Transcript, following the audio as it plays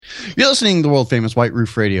You're listening to the world-famous White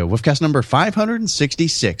Roof Radio, Woofcast number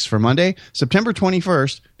 566 for Monday, September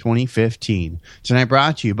 21st, 2015. Tonight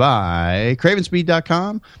brought to you by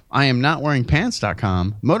CravenSpeed.com,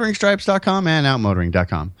 IamNotWearingPants.com, MotoringStripes.com, and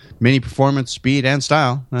OutMotoring.com. Mini performance, speed, and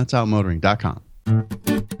style, that's OutMotoring.com.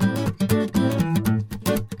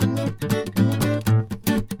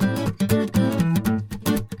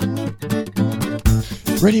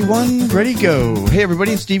 Ready one, ready go. Hey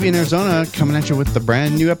everybody, it's Stevie in Arizona coming at you with the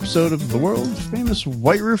brand new episode of the world famous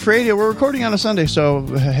White Roof Radio. We're recording on a Sunday, so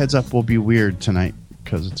heads up, we'll be weird tonight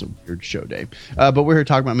because it's a weird show day. But we're here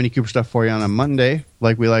talking about Mini Cooper stuff for you on a Monday,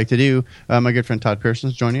 like we like to do. My good friend Todd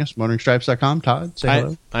Pearson is joining us, MotoringStripes.com. Todd, say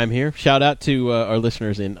hello. I'm here. Shout out to our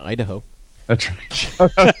listeners in Idaho. That's right.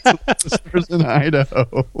 Shout out to the listeners in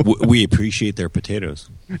Idaho. We appreciate their potatoes.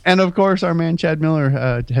 And, of course, our man Chad Miller,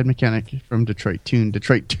 head mechanic from Detroit Tune,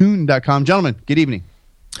 DetroitTune.com. Gentlemen, good evening.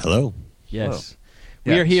 Hello. Yes.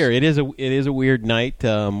 Hello. We are here. It is a weird night.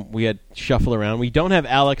 We had shuffle around. We don't have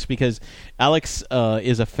Alex because Alex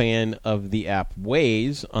is a fan of the app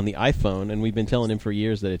Waze on the iPhone, and we've been telling him for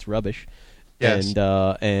years that it's rubbish. Yes.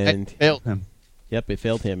 And it failed him. Yep, it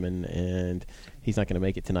failed him, and he's not going to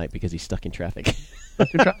make it tonight because he's stuck in traffic.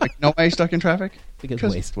 Stuck in traffic? No way stuck in traffic? Because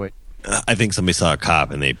Waze. Wait. I think somebody saw a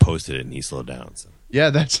cop and they posted it and he slowed down. So. Yeah,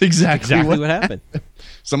 that's exactly what happened.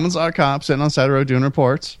 Someone saw a cop sitting on the side of the road doing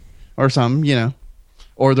reports or something,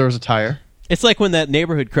 or there was a tire. It's like when that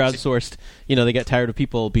neighborhood crowdsourced, they got tired of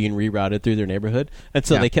people being rerouted through their neighborhood. And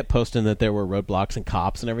so they kept posting that there were roadblocks and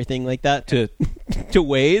cops and everything like that to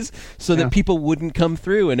Waze so that people wouldn't come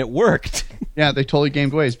through, and it worked. Yeah, they totally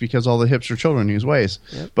gamed Waze because all the hipster children use Waze.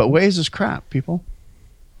 Yep. But Waze is crap, people.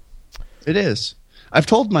 It is. I've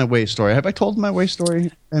told my Waze story. Have I told my Waze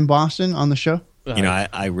story in Boston on the show?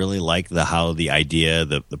 I really like how the idea,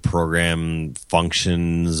 the program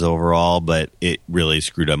functions overall, but it really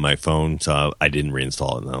screwed up my phone, so I didn't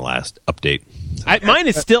reinstall it in the last update. Mine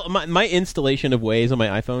is still my installation of Waze on my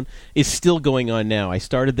iPhone is still going on now. I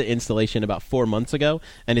started the installation about 4 months ago,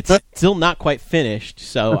 and it's still not quite finished.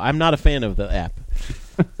 So I'm not a fan of the app.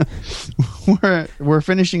 We're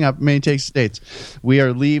finishing up Many Takes States. We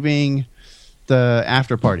are leaving the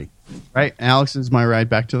after party. Right, Alex is my ride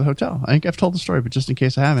back to the hotel. I think I've told the story, but just in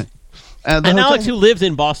case I haven't. Alex, who lives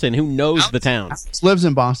in Boston, who knows the town, Alex lives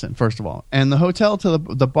in Boston, first of all, and the hotel to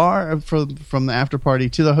the bar from the after party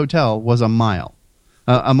to the hotel was a mile,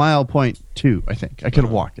 a 1.2. I think I could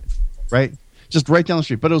have walked it, right, just right down the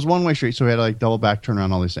street. But it was one-way street, so we had to double back, turn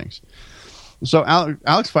around, all these things. So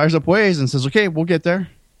Alex fires up Waze and says, "Okay, we'll get there."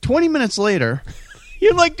 20 minutes later,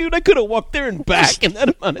 you're like, "Dude, I could have walked there and back in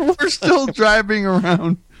that amount of time." We're still driving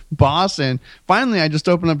around Boston. Finally, I just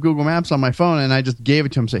opened up Google Maps on my phone and I just gave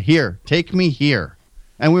it to him. Said, "Here, take me here,"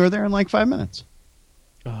 and we were there in like 5 minutes.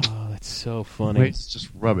 Oh, that's so funny. It's just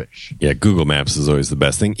rubbish. Yeah, Google Maps is always the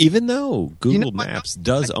best thing, even though Google Maps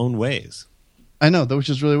does own Waze. I know, which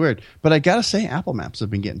is really weird. But I gotta say, Apple Maps have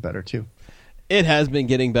been getting better too. It has been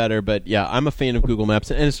getting better, but yeah, I'm a fan of Google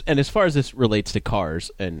Maps. And as far as this relates to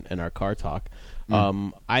cars and our car talk,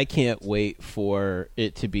 I can't wait for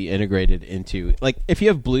it to be integrated into, like, if you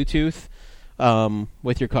have Bluetooth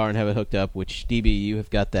with your car and have it hooked up, which, DB, you have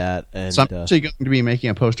got that. And, so I'm actually going to be making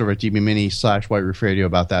a post over at DB Mini /White Roof Radio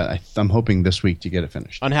about that. I'm hoping this week to get it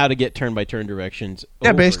finished. On how to get turn-by-turn directions.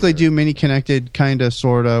 Yeah, basically do Mini Connected, kind of,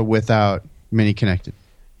 sort of, without Mini Connected.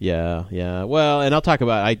 Yeah. Well, and I'll talk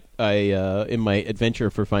about, I in my adventure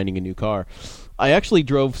for finding a new car, I actually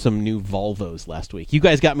drove some new Volvos last week. You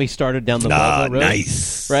guys got me started down the Volvo road.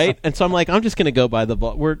 Nice. Right? And so I'm like, I'm just going to go by the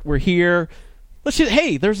Volvo. We're here.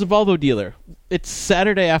 Hey, there's a Volvo dealer. It's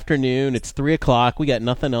Saturday afternoon. It's 3 o'clock. We got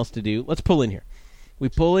nothing else to do. Let's pull in here. We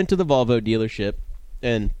pull into the Volvo dealership,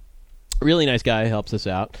 and a really nice guy helps us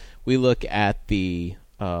out. We look at the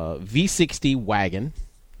V60 wagon,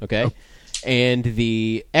 okay, and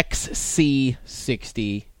the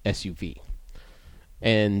XC60 SUV.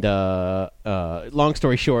 And long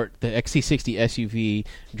story short, the XC60 SUV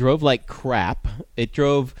drove like crap. It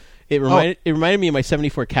reminded me of my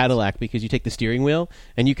 '74 Cadillac because you take the steering wheel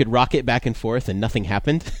and you could rock it back and forth and nothing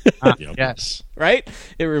happened. Yes, right.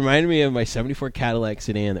 It reminded me of my '74 Cadillac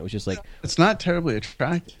sedan that was just like, it's not terribly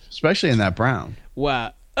attractive, especially in that brown.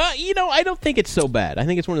 Wow. I don't think it's so bad. I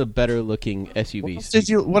think it's one of the better looking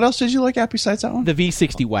SUVs. What else did you look at besides that one? The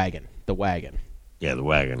V60 wagon. The wagon. Yeah, the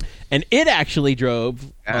wagon. And it actually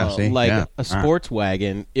drove a sports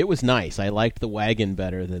wagon. It was nice. I liked the wagon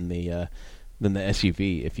better than the than the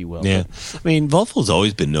SUV, if you will. Yeah, But, I mean, Volvo's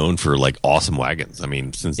always been known for like awesome wagons. I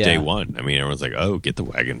mean, since Yeah. day one. I mean, everyone's like, "Oh, get the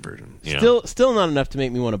wagon version." You know? still not enough to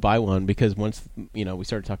make me want to buy one, because once we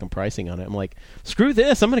started talking pricing on it, I'm like, screw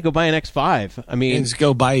this, I'm going to go buy an X5. I mean, And just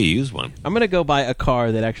go buy a used one. I'm going to go buy a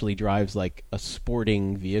car that actually drives like a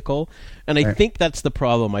sporting vehicle. And I think that's the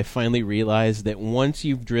problem. I finally realized that once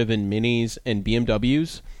you've driven Minis and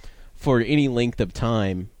BMWs for any length of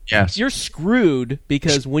time, Yes. you're screwed,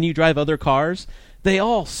 because when you drive other cars, they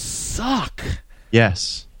all suck.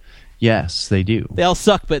 Yes. Yes, they do. They all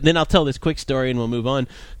suck. But then I'll tell this quick story and we'll move on.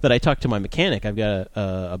 That I talked to my mechanic. I've got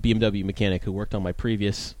a BMW mechanic who worked on my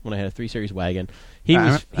previous, when I had a 3 Series wagon. He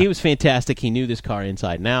was fantastic. He knew this car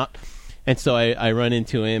inside and out. And so I run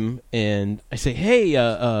into him and I say, hey,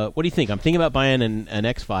 what do you think? I'm thinking about buying an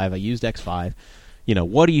X5. I used X5.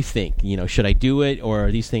 What do you think? Should I do it, or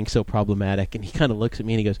are these things so problematic? And he kind of looks at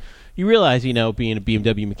me and he goes, you realize, being a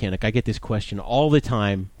BMW mechanic, I get this question all the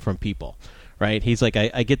time from people, right? He's like,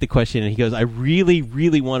 I get the question, and he goes, I really,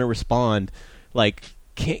 really want to respond, like,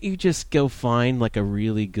 can't you just go find like a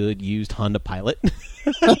really good used Honda Pilot?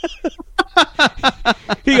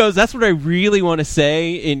 He goes, that's what I really want to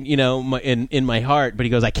say in my heart, but he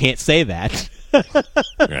goes, I can't say that.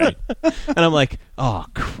 Right. And I'm like, oh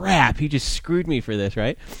crap, he just screwed me for this,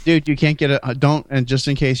 right? Dude, you can't get and just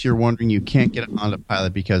in case you're wondering, you can't get a Honda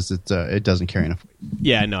Pilot because it doesn't carry enough weight.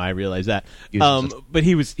 Yeah, no, I realize that. Uses But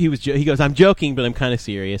he goes, I'm joking, but I'm kind of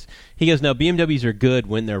serious. He goes, no, BMWs are good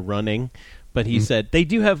when they're running, but he said they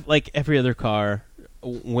do have, like every other car,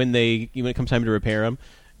 when it comes time to repair them,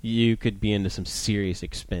 you could be into some serious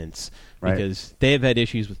expense, right, because they have had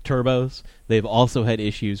issues with turbos. They've also had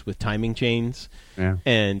issues with timing chains. Yeah.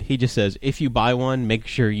 And he just says, if you buy one, make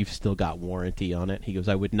sure you've still got warranty on it. He goes,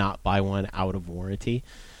 I would not buy one out of warranty.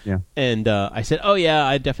 Yeah. And I said, oh, yeah,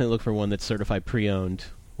 I'd definitely look for one that's certified pre-owned,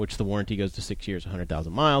 which the warranty goes to 6 years,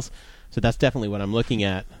 100,000 miles. So that's definitely what I'm looking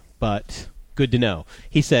at. But good to know.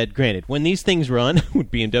 He said, granted, when these things run,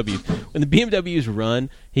 with BMWs, when the BMWs run,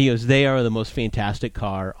 he goes, they are the most fantastic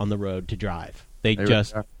car on the road to drive. They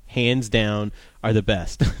just, hands down, are the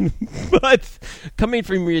best. But coming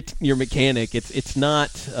from your mechanic, it's not,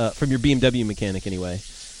 from your BMW mechanic anyway,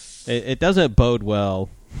 it doesn't bode well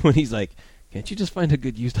when he's like, can't you just find a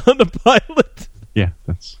good used Honda Pilot? Yeah,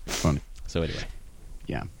 that's funny. So anyway.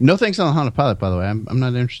 Yeah. No thanks on the Honda Pilot, by the way. I'm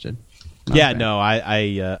not interested. Not yeah, no,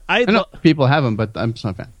 I know people have them, but I'm just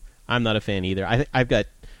not a fan. I'm not a fan either. I've got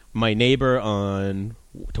my neighbor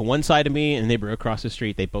to one side of me and a neighbor across the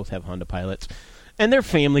street. They both have Honda Pilots. And they're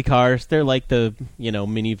family cars. They're like the,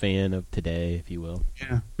 minivan of today, if you will.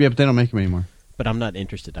 Yeah, but they don't make them anymore. But I'm not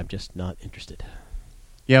interested. I'm just not interested.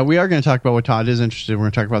 Yeah, we are going to talk about what Todd is interested in. We're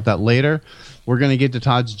going to talk about that later. We're going to get to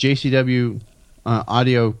Todd's JCW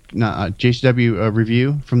JCW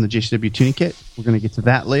review from the JCW tuning kit. We're going to get to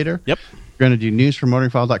that later. Yep. We're going to do news from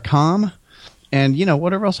motoringfile.com. And,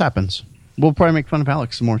 whatever else happens. We'll probably make fun of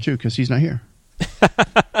Alex some more, too, because he's not here.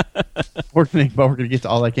 We're going to get to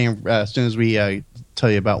all that game as soon as we tell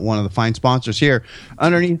you about one of the fine sponsors here.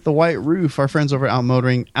 Underneath the white roof, our friends over at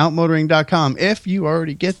Outmotoring, outmotoring.com. If you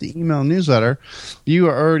already get the email newsletter, you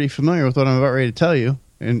are already familiar with what I'm about ready to tell you,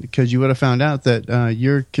 and because you would have found out that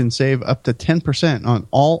you can save up to 10% on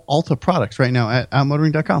all Alta products right now at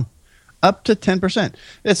outmotoring.com. Up to 10%.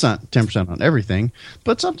 It's not 10% on everything,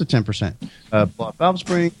 but it's up to 10%. Blow-up valve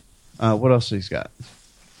spring. What else he's got?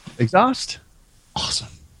 Exhaust. Awesome.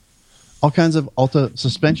 All kinds of Alta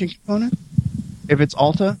suspension components. If it's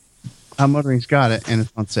Alta, Outmotoring's got it, and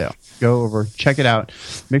it's on sale. Go over, check it out.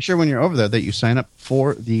 Make sure when you're over there that you sign up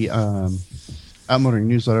for the Outmotoring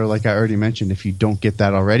newsletter, like I already mentioned, if you don't get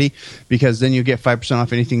that already, because then you get 5%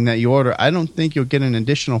 off anything that you order. I don't think you'll get an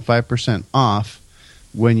additional 5% off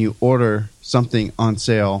when you order something on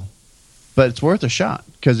sale, but it's worth a shot,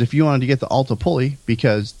 because if you wanted to get the Alta pulley,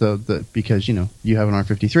 because you have an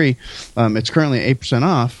R53, it's currently 8%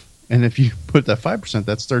 off, and if you put that 5%,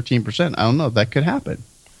 that's 13%. I don't know, that could happen.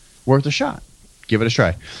 Worth a shot. Give it a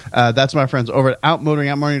try. That's my friends over at Outmotoring,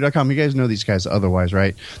 outmotoring.com. You guys know these guys otherwise,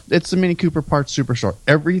 right? It's the Mini Cooper parts superstore.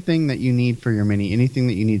 Everything that you need for your Mini, anything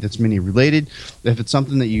that you need that's Mini related. If it's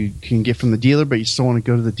something that you can get from the dealer, but you still want to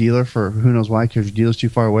go to the dealer for who knows why, because your dealer's too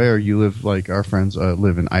far away, or you live like our friends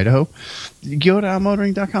live in Idaho, go to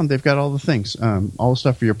outmotoring.com. They've got all the things. All the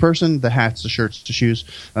stuff for your person, the hats, the shirts, the shoes,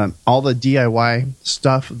 all the DIY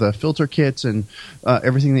stuff, the filter kits, and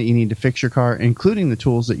everything that you need to fix your car, including the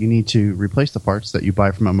tools that you need to replace the parts that you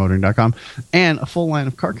buy from outmotoring.com, and a full line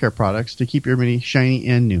of car care products to keep your Mini shiny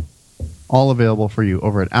and new. All available for you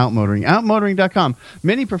over at Outmotoring. Outmotoring.com.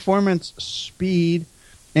 Mini performance, speed,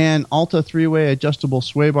 and Alta 3-way adjustable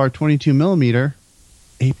sway bar 22mm,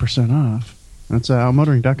 8% off. That's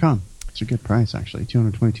outmotoring.com. It's a good price, actually.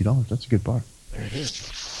 $222. That's a good bar. There it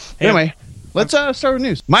is. Anyway, let's start with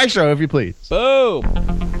news. Maestro, if you please. Boom.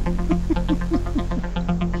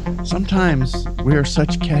 Sometimes we are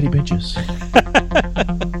such catty bitches.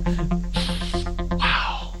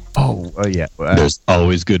 Wow. Oh, yeah. There's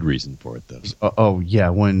always good reason for it, though. Yeah.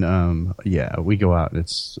 When we go out,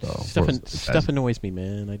 it's Stuff annoys me,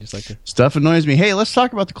 man. I just like to. Stuff annoys me. Hey, let's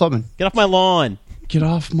talk about the Clubman. Get off my lawn. Get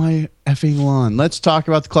off my effing lawn. Let's talk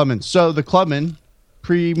about the Clubman. So the Clubman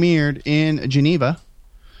premiered in Geneva.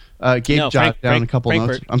 Gabe jotted down a couple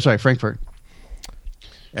notes. I'm sorry, Frankfurt.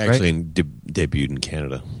 Actually, debuted in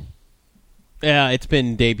Canada. Yeah, it's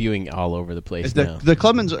been debuting all over the place now. The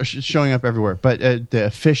Clubmans are showing up everywhere, but the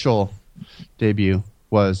official debut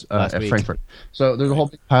was at Frankfurt. So there's a whole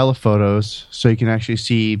big pile of photos, so you can actually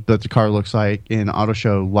see what the car looks like in auto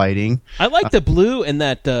show lighting. I like the blue and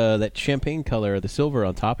that champagne color, the silver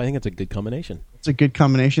on top. I think it's a good combination. It's a good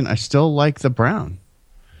combination. I still like the brown.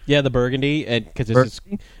 Yeah, the burgundy, because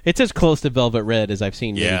it's as close to velvet red as I've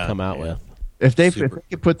seen Mini come out with. If they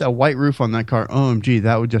could put that white roof on that car, OMG,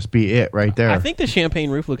 that would just be it right there. I think the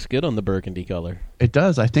champagne roof looks good on the burgundy color. It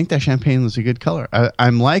does. I think that champagne is a good color.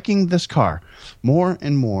 I'm liking this car. More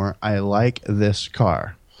and more, I like this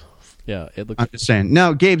car. Yeah, it looks. I'm just saying.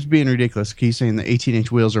 Now, Gabe's being ridiculous. He's saying the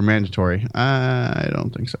 18-inch wheels are mandatory. I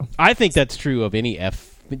don't think so. I think that's true of any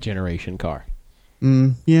F generation car.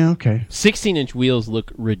 Yeah, okay. 16-inch wheels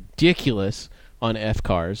look ridiculous on F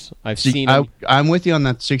cars. I've seen them. I'm with you on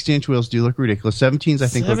that. 16-inch wheels do look ridiculous. 17s, I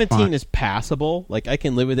think, 17 is passable. Like, I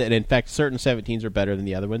can live with it. And in fact, certain 17s are better than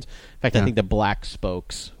the other ones. In fact, I think the black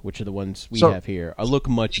spokes, which are the ones we have here, look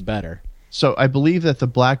much better. So I believe that the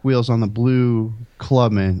black wheels on the blue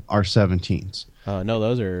Clubman are 17s. No,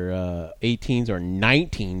 those are 18s or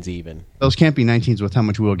 19s even. Those can't be 19s with how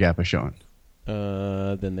much wheel gap is showing.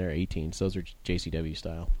 Then they're 18s. Those are JCW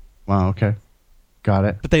style. Wow, okay. Got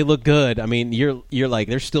it. But they look good. I mean, you're like,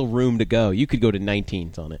 there's still room to go. You could go to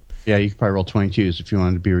 19s on it. Yeah, you could probably roll 22s if you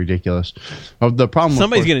wanted to be ridiculous. The problem,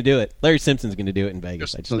 somebody's going to do it. Larry Simpson's going to do it in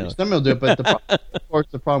Vegas. I just know. Somebody will do it, but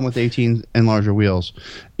the problem with 18 and larger wheels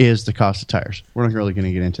is the cost of tires. We're not really going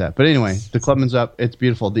to get into that. But anyway, the Clubman's up. It's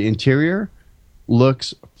beautiful. The interior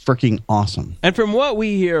looks freaking awesome. And from what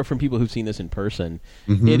we hear from people who've seen this in person,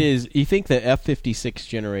 it is, you think the F56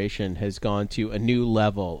 generation has gone to a new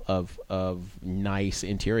level of nice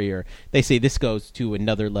interior. They say this goes to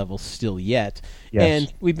another level still yet. Yes.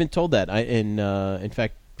 And we've been told that. In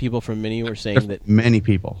fact, people from Mini were saying that many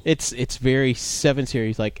people. It's very 7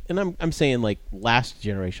 Series, like, and I'm saying like last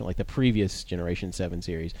generation, like the previous generation 7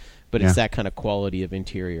 Series. But it's that kind of quality of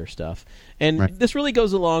interior stuff. And this really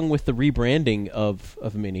goes along with the rebranding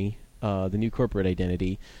of Mini, the new corporate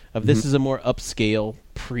identity, of this is a more upscale,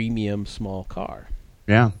 premium, small car.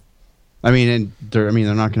 Yeah. I mean, they're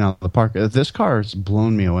knocking out the park. This car has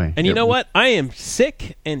blown me away. And you know what? I am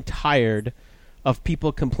sick and tired of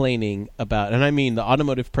people complaining about, and I mean the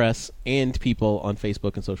automotive press and people on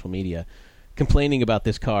Facebook and social media, complaining about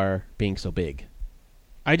this car being so big.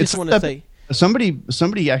 I just want to say...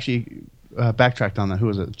 Somebody actually backtracked on that. Who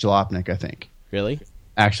was it? Jalopnik, I think. Really?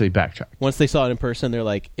 Actually backtracked. Once they saw it in person, they're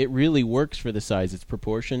like, it really works for the size. It's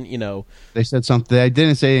proportion, They said something. They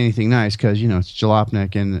didn't say anything nice because, it's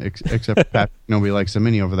Jalopnik, and except for Pat, nobody likes the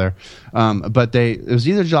Mini over there. But it was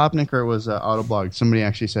either Jalopnik or it was Autoblog. Somebody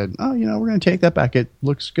actually said, we're going to take that back. It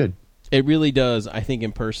looks good. It really does, I think,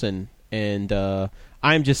 in person. And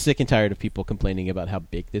I'm just sick and tired of people complaining about how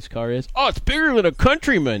big this car is. Oh, it's bigger than a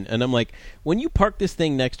Countryman. And I'm like, when you park this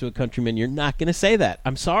thing next to a Countryman, you're not going to say that.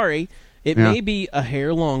 I'm sorry. It may be a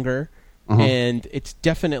hair longer, and it's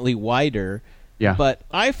definitely wider. Yeah. But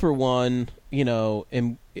I, for one,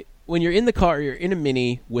 when you're in the car, you're in a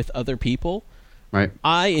Mini with other people. Right.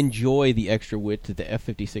 I enjoy the extra width that the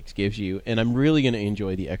F56 gives you, and I'm really going to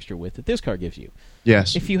enjoy the extra width that this car gives you.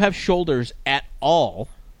 Yes. If you have shoulders at all...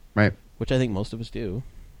 Right. Which I think most of us do.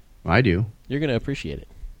 I do. You're going to appreciate it.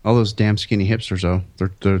 All those damn skinny hipsters, though.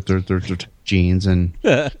 They're jeans and...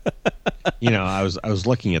 I was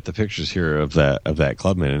looking at the pictures here of that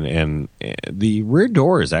Clubman, and the rear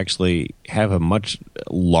doors actually have a much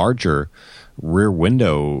larger rear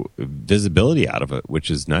window visibility out of it,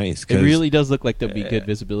 which is nice. It really does look like there'll be good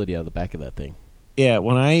visibility out of the back of that thing. Yeah,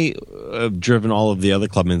 when I have driven all of the other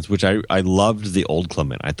Clubmans, which I loved the old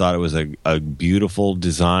Clubman. I thought it was a beautiful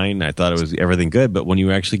design. I thought it was everything good. But when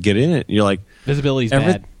you actually get in it, you're like... Visibility's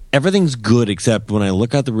bad. Everything's good, except when I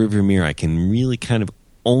look out the rearview mirror, I can really kind of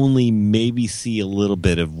only maybe see a little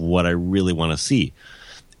bit of what I really want to see.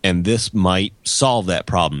 and this might solve that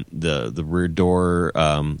problem. The rear door,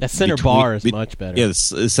 that center bar is much better. Yeah,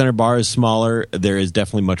 the center bar is smaller. There is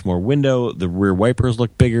definitely much more window. The rear wipers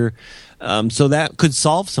look bigger. So that could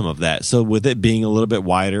solve some of that. So with it being a little bit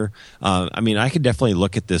wider, I could definitely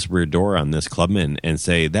look at this rear door on this Clubman and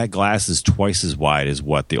say that glass is twice as wide as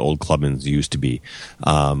what the old Clubmans used to be.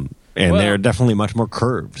 And they're definitely much more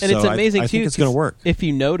curved. And it's amazing, I too. think it's going to work. If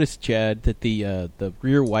you notice, Chad, that the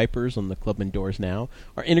rear wipers on the Clubman doors now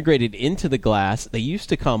are integrated into the glass. They used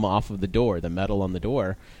to come off of the door, the metal on the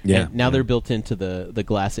door. Yeah. And now they're built into the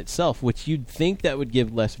glass itself, which you'd think that would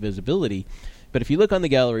give less visibility. But if you look on the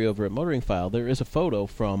gallery over at Motoring File, there is a photo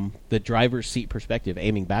from the driver's seat perspective,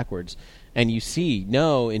 aiming backwards. And you see,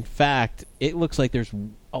 no, in fact, it looks like there's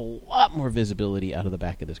a lot more visibility out of the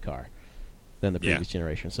back of this car than the previous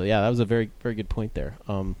generation. So yeah, that was a very, very good point there.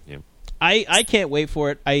 I can't wait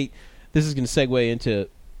for it. This is going to segue into,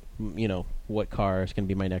 what car is going to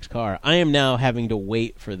be my next car. I am now having to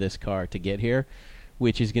wait for this car to get here,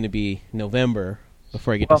 which is going to be November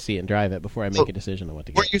before I get to see it and drive it, before I make a decision on what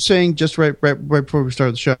to get. Were you saying just right before we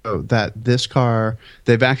started the show that this car,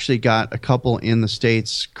 they've actually got a couple in the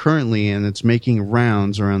States currently, and it's making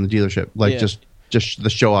rounds around the dealership, just the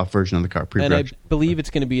show-off version of the car, pre-production. And I believe it's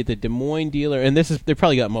going to be at the Des Moines dealer, and they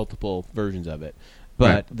probably got multiple versions of it,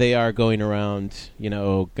 but they are going around,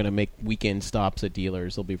 going to make weekend stops at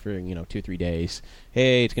dealers. They'll be for 2 or 3 days.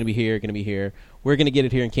 Hey, it's going to be here, going to be here. We're going to get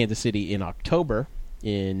it here in Kansas City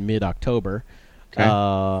in mid-October. Okay.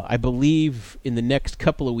 I believe in the next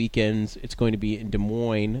couple of weekends it's going to be in Des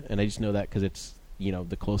Moines, and I just know that because it's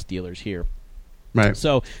the close dealers here. Right.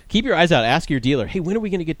 So keep your eyes out. Ask your dealer, hey, when are we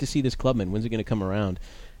going to get to see this Clubman? When's it going to come around?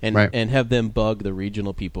 And have them bug the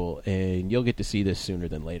regional people, and you'll get to see this sooner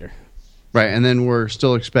than later. Right, and then we're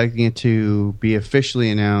still expecting it to be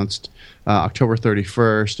officially announced October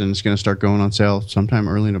 31st, and it's going to start going on sale sometime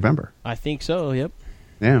early November. I think so. Yep.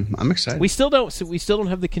 Yeah, I'm excited. We still don't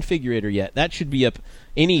have the configurator yet. That should be up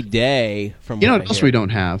any day from. What else we don't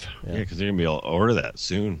have? Yeah, because they're going to be able to order that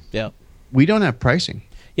soon. Yeah. We don't have pricing.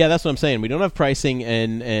 Yeah, that's what I'm saying. We don't have pricing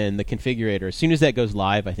and the configurator. As soon as that goes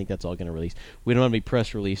live, I think that's all going to release. We don't have any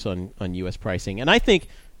press release on U.S. pricing. And I think,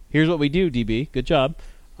 here's what we do, DB. Good job.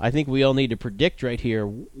 I think we all need to predict right here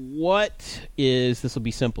this will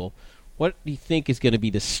be simple. What do you think is going to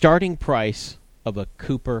be the starting price of a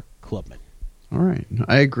Cooper Clubman? All right.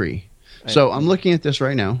 I agree. So I'm looking at this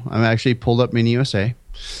right now. I'm actually pulled up Mini USA.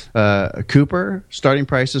 A Cooper starting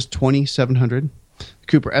price is $2,700.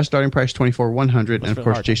 Cooper S starting price $24,100, and of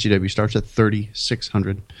course JCW starts at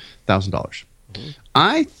 $36,000. Mm-hmm.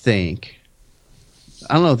 I think,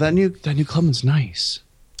 I don't know, that new Clubman's nice,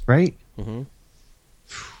 right? Mm-hmm.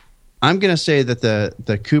 I'm going to say that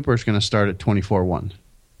the Cooper is going to start at $24,100.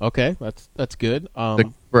 Okay, that's good. The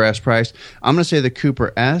Cooper S price. I'm going to say the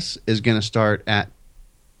Cooper S is going to start at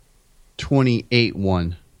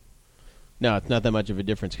 $28,100. No, it's not that much of a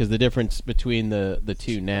difference because the difference between the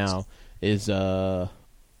two now is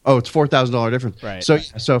it's $4,000 difference. Right. So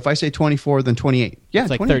if I say 24, then 28. Yeah, it's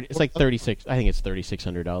like 30. It's like 36. I think it's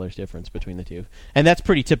 $3,600 difference between the two, and that's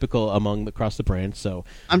pretty typical across the brands. So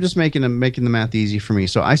I'm just making the math easy for me.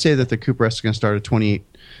 So I say that the Cooper S is going to start at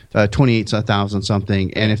 28,000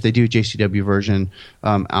 something, and if they do JCW version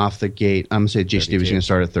off the gate, I'm going to say JCW is going to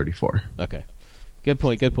start at 34. Okay. Good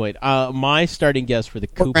point. My starting guess for the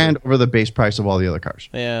Cooper and over the base price of all the other cars.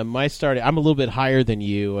 Yeah, I'm a little bit higher than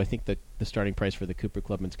you. I think the starting price for the Cooper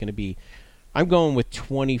Clubman is going to be, I'm going with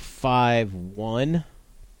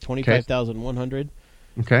 $25,100.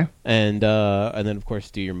 Okay. And then of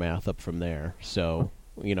course do your math up from there. So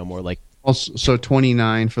more like. So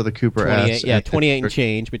 29 for the Cooper S. Yeah, 28 and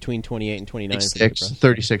change, between 28 and 29.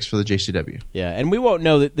 36 for the JCW. Yeah, and we won't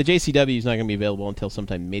know that the JCW is not going to be available until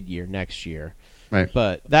sometime mid-year next year. Right.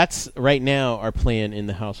 But that's right now our plan in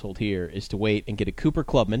the household here is to wait and get a Cooper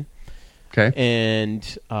Clubman. Okay. And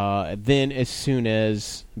then as soon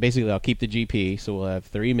as, basically I'll keep the GP, so we'll have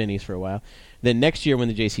 3 minis for a while. Then next year when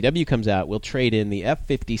the JCW comes out, we'll trade in the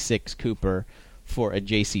F56 Cooper for a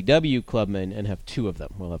JCW Clubman and have 2 of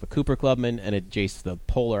them. We'll have a Cooper Clubman and the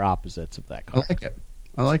polar opposites of that car.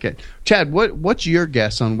 I like it. Chad, what's your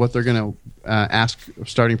guess on what they're going to ask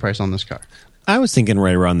starting price on this car? I was thinking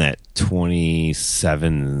right around that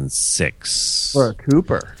 $27,600 for a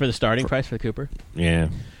Cooper. For the starting price for the Cooper? Yeah.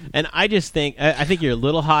 And I just think you're a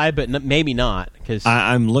little high, but maybe not. Cause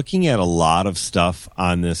I'm looking at a lot of stuff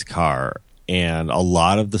on this car, and a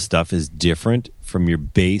lot of the stuff is different from your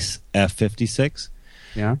base F56.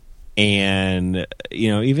 Yeah. And,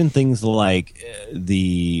 even things like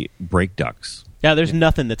the brake ducts. Yeah, there's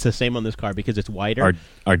nothing that's the same on this car because it's wider.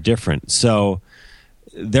 Are different. So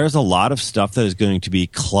there's a lot of stuff that is going to be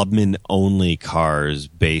Clubman only cars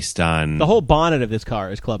based on the whole bonnet of this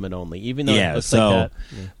car is Clubman only, even though it looks like that.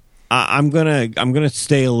 Yeah. I'm gonna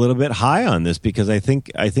stay a little bit high on this because I think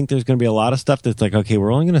there's gonna be a lot of stuff that's like, okay,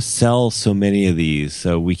 we're only gonna sell so many of these,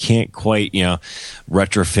 so we can't quite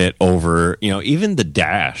retrofit over. Even the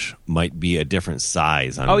dash might be a different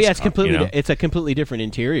size. On this it's car, completely it's a completely different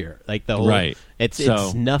interior. Like the whole right. It's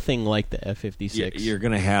nothing like the F-56. You're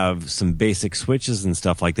gonna have some basic switches and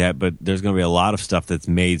stuff like that, but there's gonna be a lot of stuff that's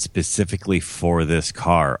made specifically for this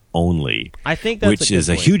car only. I think that's which is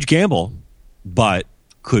a huge gamble, but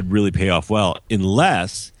could really pay off well,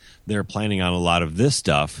 unless they're planning on a lot of this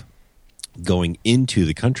stuff going into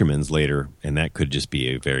the Countryman's later, and that could just be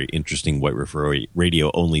a very interesting White Roof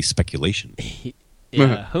Radio only speculation.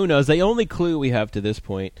 Yeah, who knows? The only clue we have to this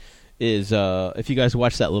point is if you guys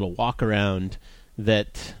watch that little walk around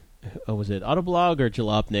that was it Autoblog or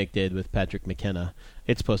Jalopnik did with Patrick McKenna.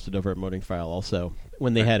 It's posted over at Motoring File also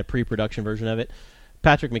when they had a pre-production version of it.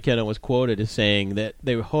 Patrick McKenna was quoted as saying that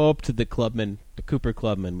they hoped the Cooper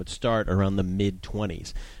Clubman would start around the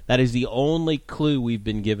mid-20s. That is the only clue we've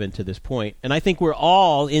been given to this point, and I think we're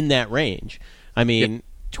all in that range. I mean,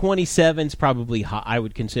 27's probably I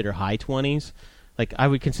would consider high 20s. Like I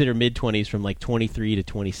would consider mid-20s from like 23 to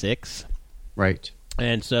 26. Right.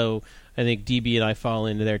 And so I think DB and I fall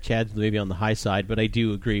into there. Chad's maybe on the high side, but I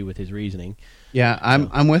do agree with his reasoning. Yeah,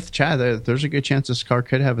 I'm with Chad. There's a good chance this car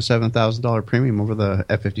could have a $7,000 premium over the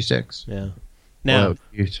F-56. Yeah. Now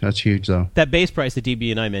that's huge, though. That base price that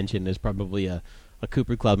DB and I mentioned is probably a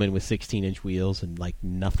Cooper Clubman with 16-inch wheels and like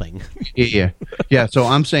nothing. Yeah. So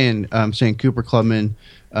I'm saying Cooper Clubman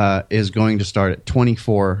is going to start at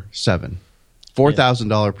 $24,700.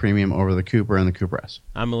 $4,000 premium over the Cooper and the Cooper S.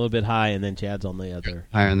 I'm a little bit high, and then Chad's on the other.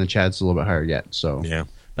 Higher, and then Chad's a little bit higher yet. So yeah.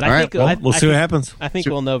 But I think we'll see what happens. I think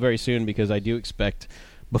we'll know very soon because I do expect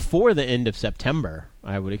before the end of September,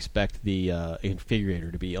 I would expect the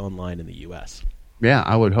configurator to be online in the U.S. Yeah,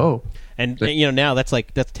 I would hope. And now that's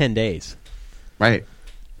 10 days. Right.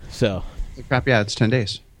 So. Crap, yeah, it's 10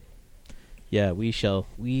 days. Yeah, we shall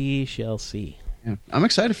see. Yeah, I'm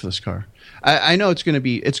excited for this car. I know it's going to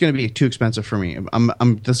be too expensive for me.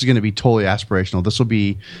 This is going to be totally aspirational. This will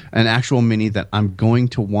be an actual Mini that I'm going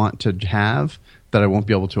to want to have that I won't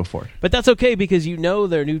be able to afford. But that's okay because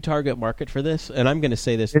their new target market for this, and I'm going to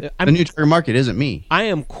say this. The new target market isn't me. I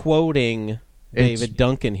am quoting David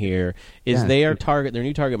Duncan here. Their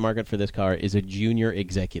new target market for this car is a junior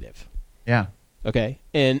executive. Yeah. Okay,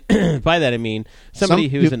 and by that I mean somebody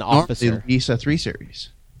who's an officer. Lease a 3 Series.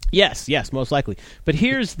 Yes, most likely. But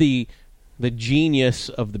here's the genius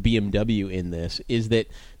of the BMW in this is that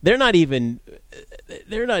they're not even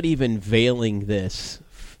veiling this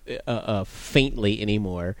faintly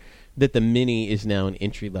anymore. That the Mini is now an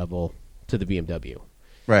entry level to the BMW.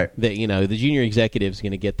 Right. That the junior executive is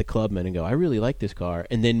going to get the Clubman and go, I really like this car,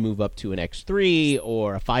 and then move up to an X3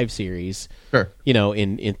 or a 5 Series. Sure.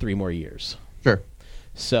 In 3 more years. Sure.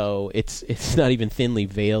 So it's not even thinly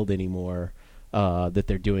veiled anymore. That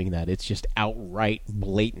they're doing that. It's just outright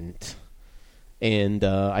blatant. And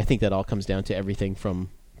I think that all comes down to everything from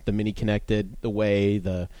the Mini connected, the way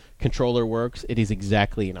the controller works. It is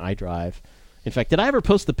exactly an iDrive. In fact, did I ever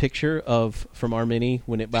post the picture from our Mini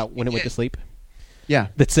when it went to sleep? Yeah.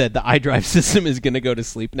 That said the iDrive system is going to go to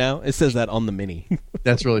sleep now. It says that on the Mini.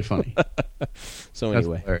 That's really funny. So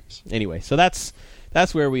anyway, so that's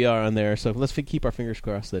where we are on there. So let's keep our fingers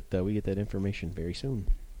crossed that we get that information very soon.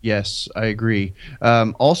 Yes, I agree.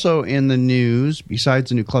 Also in the news, besides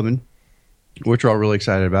the new Clubman, which we're all really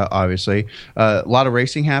excited about, obviously, a lot of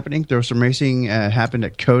racing happening. There was some racing happened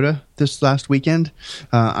at COTA this last weekend.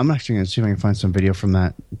 I'm actually going to see if I can find some video from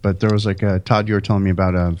that. But there was Todd, you were telling me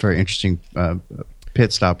about a very interesting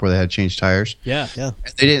pit stop where they had changed tires. Yeah.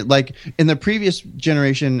 They didn't in the previous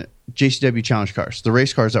generation JCW Challenge cars, the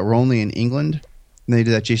race cars that were only in England, and they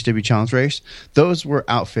did that JCW Challenge race. Those were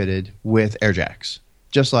outfitted with air jacks.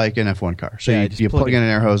 Just like an F1 car. So you plug in an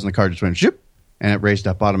air hose and the car just went zip, and it raised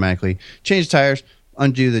up automatically. Change the tires,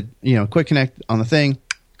 undo the quick connect on the thing,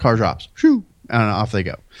 car drops. Shoo, and off they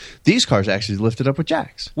go. These cars actually lifted up with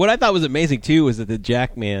jacks. What I thought was amazing too was that the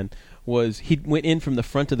jack man he went in from the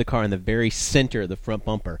front of the car in the very center of the front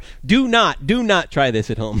bumper. Do not try this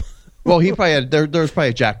at home. Well, he probably had there was probably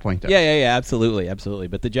a jack point there. Yeah, absolutely.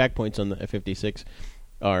 But the jack points on the F-56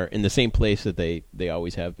 are in the same place that they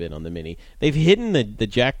always have been on the Mini. They've hidden the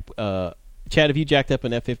jack. Chad, have you jacked up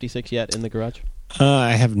an F-56 yet in the garage?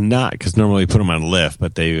 I have not, because normally we put them on lift,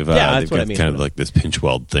 but they've got kind of like this pinch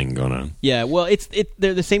weld thing going on. Yeah, well,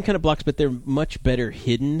 they're the same kind of blocks, but they're much better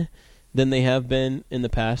hidden than they have been in the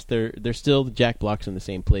past. They're still the jack blocks in the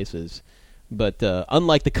same places, But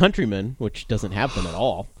unlike the Countryman, which doesn't have them at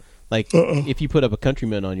all, like if you put up a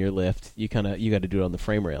Countryman on your lift, you got to do it on the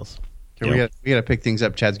frame rails. Okay, we got to pick things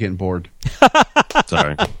up. Chad's getting bored.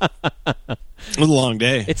 Sorry. It was a long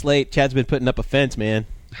day. It's late. Chad's been putting up a fence, man.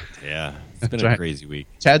 Yeah. It's been a crazy week.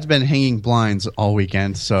 Chad's been hanging blinds all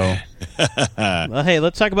weekend, so... Well, hey,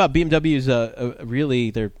 let's talk about BMW's.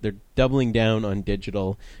 Really, they're doubling down on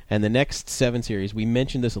digital. And the next 7 Series, we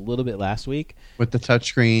mentioned this a little bit last week. With the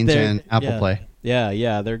touchscreens and Apple Play.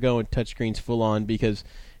 Yeah, they're going touchscreens full on because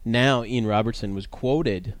now Ian Robertson was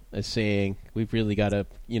quoted as saying, we've really got to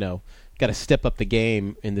step up the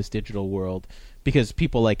game in this digital world because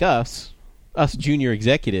people like us junior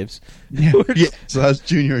executives, so us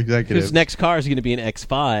junior executives, whose next car is going to be an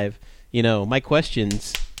X5. My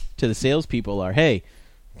questions to the salespeople are, hey,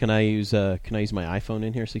 can I use my iPhone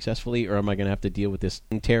in here successfully, or am I going to have to deal with this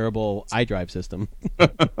terrible iDrive system?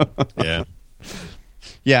 Yeah.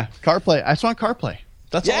 Yeah, CarPlay. I just want CarPlay.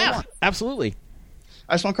 That's all I want. Absolutely.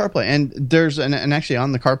 I just want CarPlay. And there's and actually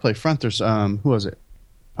on the CarPlay front, there's who was it?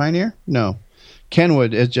 Pioneer? No.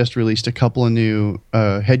 Kenwood has just released a couple of new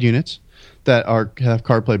head units that have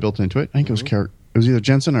CarPlay built into it. I think it was either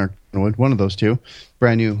Jensen or Kenwood, one of those two.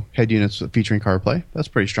 Brand new head units featuring CarPlay. That's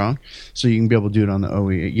pretty strong. So you can be able to do it on the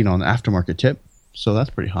OE, on the aftermarket tip. So that's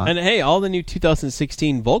pretty hot. And hey, all the new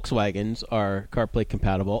 2016 Volkswagens are CarPlay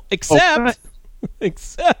compatible, except the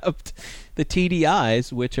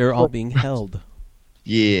TDIs, which are all being held.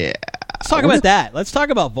 Yeah. Let's talk about that. Let's talk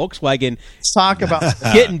about Volkswagen. Let's talk about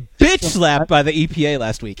getting bitch slapped by the EPA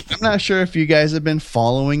last week. I'm not sure if you guys have been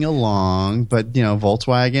following along, but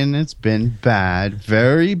Volkswagen, it's been bad,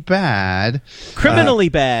 very bad, criminally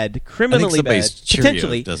bad, criminally bad.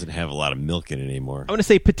 Potentially doesn't have a lot of milk in it anymore. I'm going to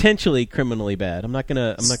say potentially criminally bad. I'm not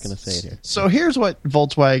gonna say it here. So here's what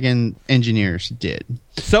Volkswagen engineers did.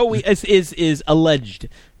 So is alleged.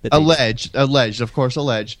 Alleged, of course,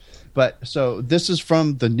 alleged. But so this is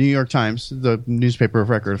from the New York Times, the newspaper of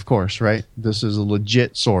record, of course, right? This is a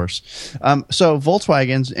legit source. So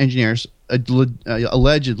Volkswagen's engineers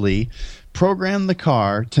allegedly programmed the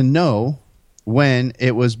car to know when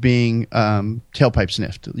it was being tailpipe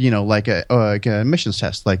sniffed, like a emissions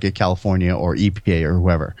test, like a California or EPA or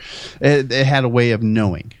whoever. It had a way of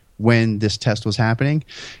knowing when this test was happening.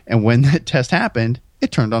 And when that test happened,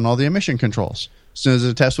 it turned on all the emission controls. As soon as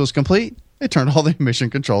the test was complete, it turned all the emission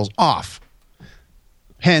controls off,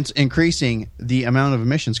 hence increasing the amount of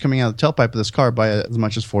emissions coming out of the tailpipe of this car by as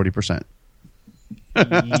much as 40%.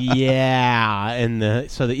 Yeah, and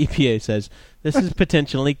so the EPA says this is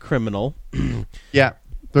potentially criminal. Yeah,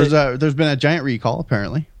 there's been a giant recall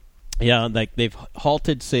apparently. Yeah, like they've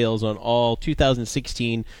halted sales on all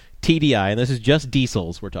 2016 TDI, and this is just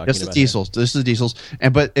diesels we're talking about. This is diesels.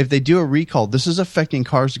 But if they do a recall, this is affecting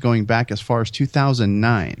cars going back as far as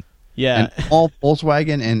 2009. Yeah. And all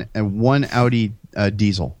Volkswagen and one Audi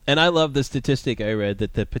diesel. And I love the statistic I read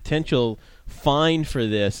that the potential fine for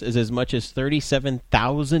this is as much as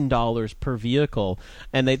 $37,000 per vehicle.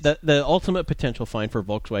 And the ultimate potential fine for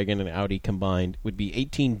Volkswagen and Audi combined would be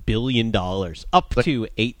 $18 billion, up to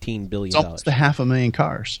 $18 billion. It's almost 500,000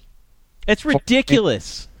 cars. It's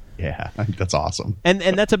ridiculous. Yeah, that's awesome. And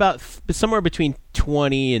that's about somewhere between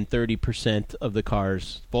 20 and 30% of the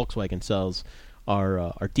cars Volkswagen sells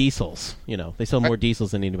are diesels. They sell more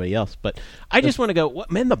diesels than anybody else. But I just want to go,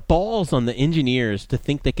 the balls on the engineers to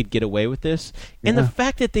think they could get away with this, and the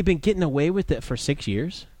fact that they've been getting away with it for 6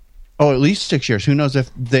 years. Oh, at least 6 years. Who knows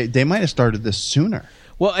if they might have started this sooner.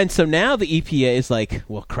 Well, and so now the EPA is like,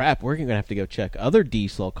 well, crap, we're going to have to go check other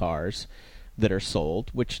diesel cars that are sold,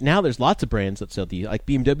 which now there's lots of brands that sell diesel. Like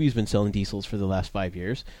BMW's been selling diesels for the last 5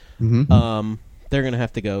 years. Mm-hmm. They're going to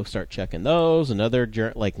have to go start checking those, and other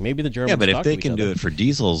maybe the Germans. Yeah, but if they can do it for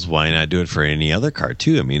diesels, why not do it for any other car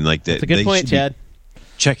too? I mean, like that's a good point, Chad.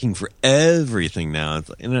 Checking for everything now,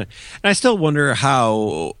 and I still wonder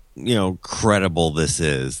how credible this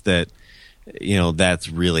is. That that's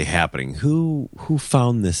really happening. Who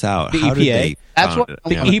found this out? The how EPA. Did they That's what it?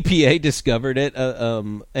 The EPA discovered it,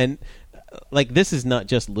 and like this is not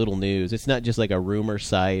just little news. It's not just like a rumor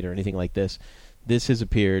site or anything like this. This has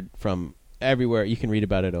appeared from everywhere. You can read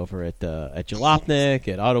about it over at Jalopnik,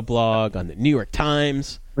 at Autoblog, on the New York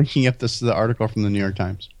Times. Linking up the article from the New York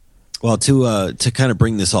Times. Well, to kind of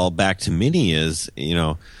bring this all back to Mini is,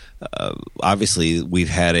 obviously we've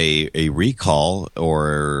had a recall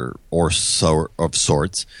or so of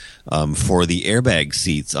sorts for the airbag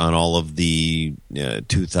seats on all of the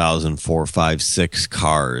 2004, 5, 6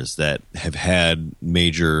 cars that have had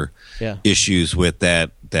major issues with that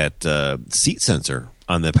seat sensor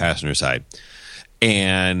on the passenger side.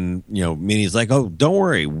 And Mini's like, oh, don't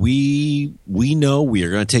worry, we know we are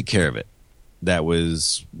going to take care of it. that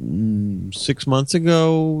was 6 months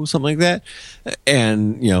ago, something like that.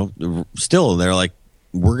 And, still they're like,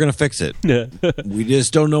 we're going to fix it. We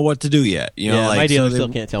just don't know what to do yet. My dealer still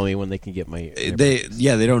can't tell me when they can get my. They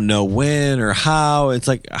don't know when or how. It's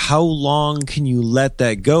like, how long can you let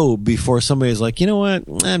that go before somebody's like, you know what?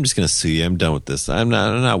 I'm just going to sue you. I'm done with this. I'm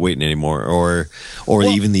not waiting anymore. Or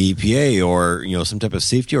even the EPA or some type of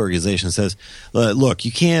safety organization says, look,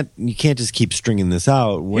 you can't just keep stringing this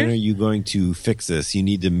out. When are you going to fix this? You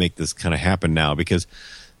need to make this kind of happen now, because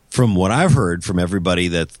from what I've heard from everybody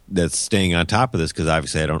that's staying on top of this, because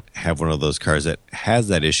obviously I don't have one of those cars that has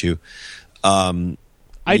that issue. I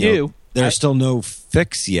do. There's still no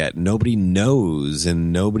fix yet. Nobody knows,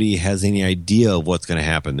 and nobody has any idea of what's going to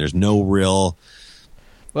happen. There's no real.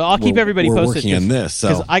 Well, I'll keep everybody posted working on this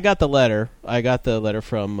because I got the letter. I got the letter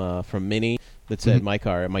from Mini that said my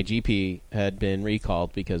GP had been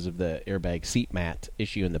recalled because of the airbag seat mat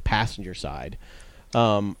issue in the passenger side.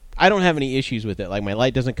 I don't have any issues with it. Like, my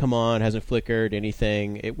light doesn't come on, hasn't flickered,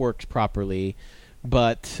 anything. It works properly,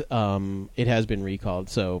 but it has been recalled.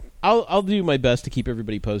 So I'll do my best to keep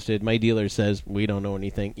everybody posted. My dealer says we don't know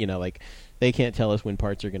anything. They can't tell us when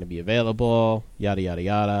parts are going to be available, yada, yada,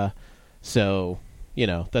 yada. So,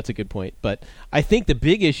 that's a good point. But I think the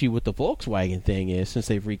big issue with the Volkswagen thing is, since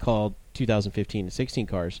they've recalled 2015 and 16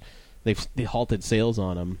 cars, they halted sales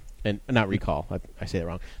on them. And not recall, I say that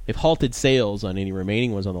wrong. They've halted sales on any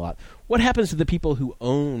remaining ones on the lot. What happens to the people who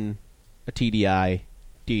own a TDI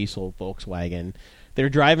diesel Volkswagen? They're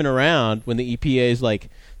driving around when the EPA is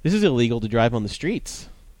like, this is illegal to drive on the streets.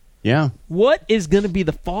 Yeah. What is going to be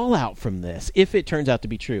the fallout from this if it turns out to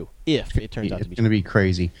be true? It's going to be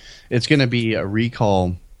crazy. It's going to be a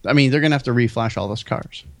recall. I mean, they're going to have to reflash all those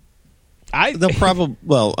cars. They'll probably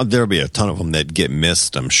there'll be a ton of them that get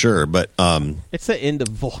missed, I'm sure, but it's the end of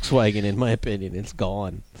Volkswagen, in my opinion. It's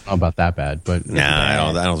gone. Not about that bad, but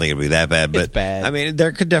I don't think it'll be that bad. But it's bad. I mean,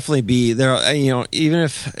 there could definitely be even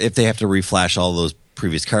if they have to reflash all those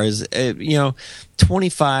previous cars,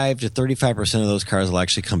 25 to 35% of those cars will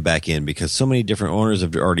actually come back in, because so many different owners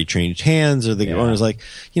have already changed hands, or the owner's like,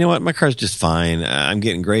 you know what, my car's just fine. I'm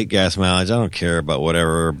getting great gas mileage. I don't care about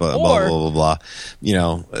whatever, blah, blah, blah, blah,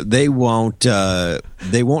 blah. They won't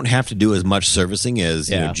have to do as much servicing as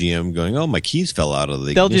GM going, oh, my keys fell out of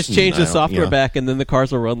the They'll just change the software back, and then the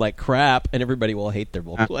cars will run like crap, and everybody will hate their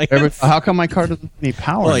Volkswagen. How come my car doesn't have any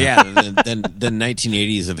power? Well, yeah, then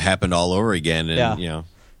 1980s have happened all over again, and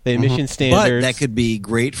the emission standards. But that could be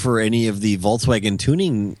great for any of the Volkswagen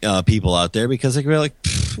tuning people out there, because they could be like,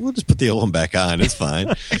 we'll just put the old one back on. It's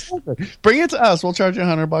fine. Bring it to us. We'll charge you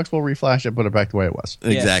 $100. We'll reflash it, put it back the way it was.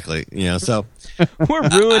 Exactly. So we're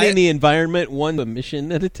ruining the environment one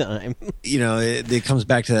emission at a time. It comes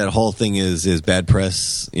back to that whole thing: is bad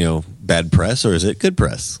press, bad press, or is it good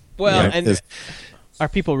press? Well, and are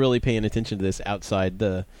people really paying attention to this outside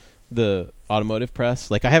the automotive press?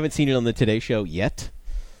 Like, I haven't seen it on the Today Show yet.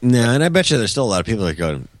 No, and I bet you there's still a lot of people that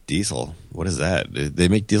go, diesel? What is that? Do they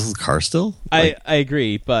make diesel cars still? I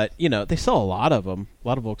agree, but, they sell a lot of them, a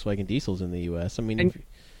lot of Volkswagen diesels in the U.S. I mean,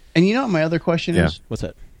 and you know what my other question is? What's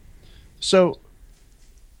that? So,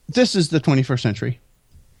 this is the 21st century,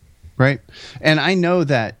 right? And I know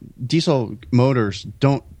that diesel motors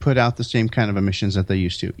don't put out the same kind of emissions that they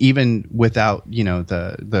used to, even without,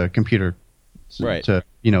 the computer to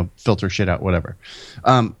filter shit out, whatever.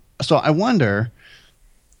 So I wonder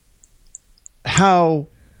how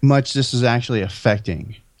much this is actually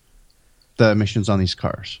affecting the emissions on these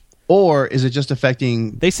cars. Or is it just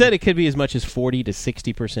affecting... They said it could be as much as 40 to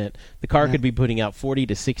 60%. The car could be putting out 40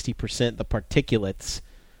 to 60% the particulates,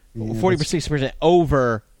 40 to 60%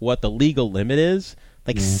 over what the legal limit is,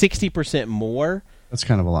 like 60% more. That's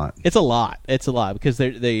kind of a lot. It's a lot. It's a lot, because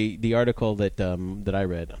the article that I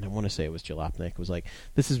read, and I want to say it was Jalopnik, was like,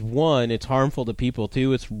 this is, 1, it's harmful to people,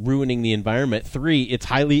 2, it's ruining the environment, 3, it's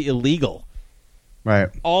highly illegal. Right.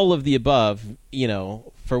 All of the above,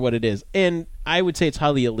 for what it is. And I would say it's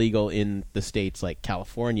highly illegal in the states like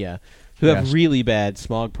California, who have really bad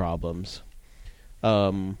smog problems.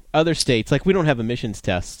 Other states, like, we don't have emissions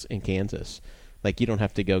tests in Kansas. Like, you don't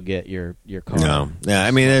have to go get your car. No. Yeah, I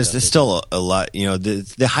mean, there's still a lot,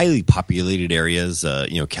 the highly populated areas,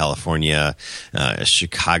 California,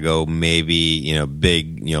 Chicago, maybe,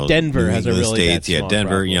 big, Denver has a really states, bad smog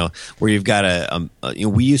Denver, problem. Where you've got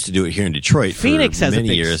we used to do it here in Detroit Phoenix for has many a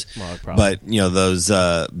big years, smog problem.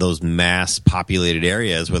 But, those mass populated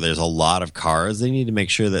areas where there's a lot of cars, they need to make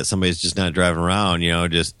sure that somebody's just not driving around,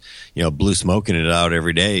 just, blue smoking it out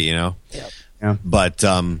every day, Yep. Yeah. But,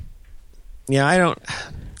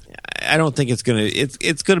 I don't think it's gonna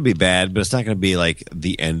it's gonna be bad, but it's not gonna be like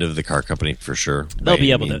the end of the car company for sure. They'll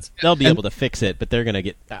be able to fix it, but they're gonna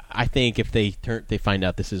get. I think if they find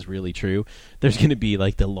out this is really true, there's gonna be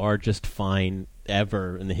like the largest fine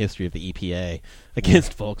ever in the history of the EPA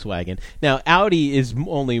against Volkswagen. Now Audi is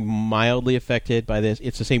only mildly affected by this.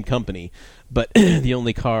 It's the same company, but the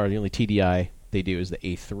only TDI they do is the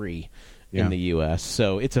A3. In the U.S.,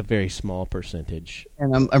 so it's a very small percentage.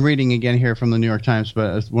 And I'm reading again here from the New York Times,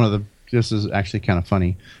 but this is actually kind of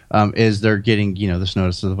funny, is they're getting this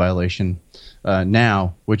notice of the violation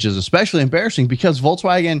now, which is especially embarrassing because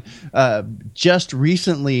Volkswagen just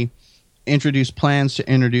recently introduced plans to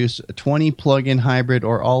introduce 20 plug-in hybrid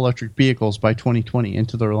or all-electric vehicles by 2020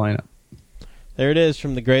 into their lineup. There it is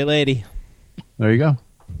from the Gray Lady. There you go.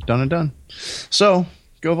 Done and done. So,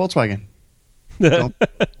 go Volkswagen. Don't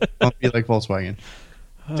be like Volkswagen.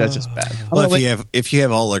 That's just bad. Well, if you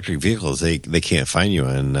have all electric vehicles, they can't find you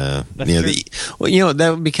on. That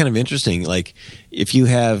would be kind of interesting. Like if you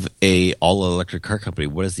have a all electric car company,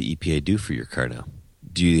 what does the EPA do for your car now?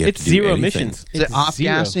 Do you have to do zero anything? emissions? It's the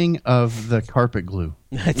off-gassing of the carpet glue.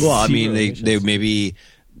 Well, I mean,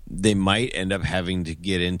 they might end up having to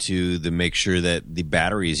get into make sure that the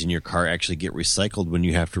batteries in your car actually get recycled when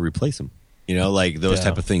you have to replace them. Like those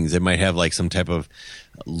type of things. They might have like some type of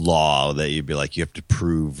law that you'd be like, you have to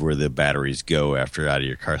prove where the batteries go after out of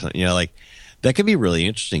your car. Like that could be really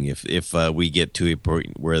interesting if we get to a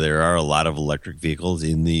point where there are a lot of electric vehicles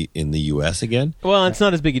in the U.S. again. Well, it's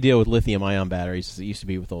not as big a deal with lithium-ion batteries as it used to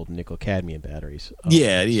be with old nickel-cadmium batteries.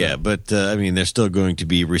 But I mean, there's still going to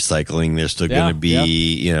be recycling. There's still going to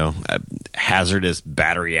be hazardous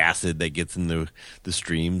battery acid that gets in the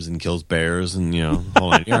streams and kills bears and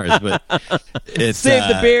whole 9 yards. But it's, save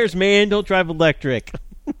the bears, man! Don't drive electric.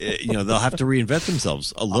 They'll have to reinvent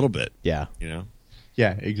themselves a little bit. Yeah.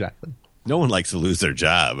 Yeah, exactly. No one likes to lose their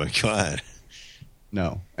job. Come on.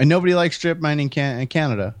 No. And nobody likes strip mining in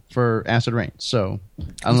Canada for acid rain. So,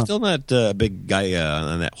 I'm still not a big guy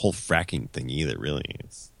on that whole fracking thing either, really.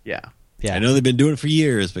 Yeah. I know they've been doing it for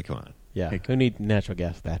years, but come on. Yeah. Who needs natural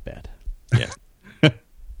gas that bad? Yeah.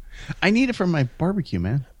 I need it for my barbecue,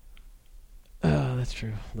 man. Oh, that's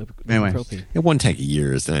true. Anyway. One tank a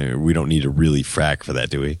year is we don't need to really frack for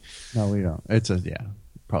that, do we? No, we don't.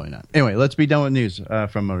 Probably not. Anyway, let's be done with news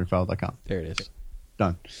from motorfile.com. There it is.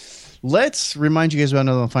 Done. Let's remind you guys about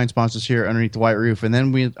another fine sponsors here underneath the white roof. And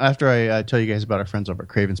then after I tell you guys about our friends over at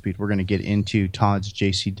Craven Speed, we're going to get into Todd's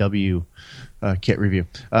JCW kit review.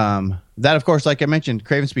 That, of course, like I mentioned,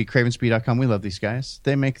 Craven Speed, cravenspeed.com. We love these guys.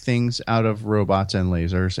 They make things out of robots and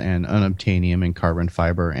lasers and unobtainium and carbon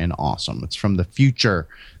fiber and awesome. It's from the future,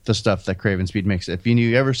 the stuff that Craven Speed makes. If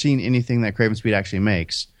you've ever seen anything that Craven Speed actually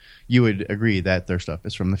makes, you would agree that their stuff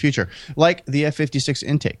is from the future. Like the F56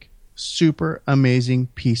 intake. Super amazing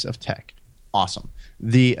piece of tech. Awesome.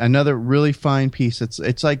 Another really fine piece.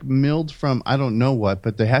 It's like milled from I don't know what,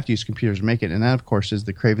 but they have to use computers to make it. And that, of course, is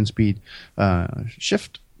the Craven Speed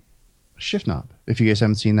shift knob. If you guys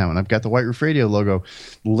haven't seen that one, I've got the White Roof Radio logo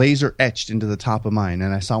laser etched into the top of mine,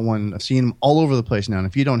 and I've seen them all over the place now. And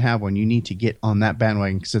if you don't have one, you need to get on that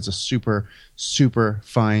bandwagon because it's a super, super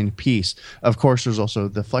fine piece. Of course, there's also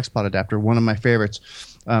the FlexPod adapter, one of my favorites.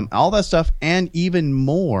 All that stuff and even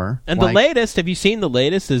more. And the latest, have you seen the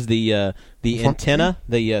latest? Is the antenna,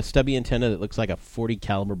 the stubby antenna that looks like a .40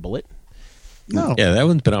 caliber bullet? No. Yeah, that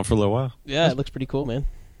one's been out for a little while. Yeah, it looks pretty cool, man.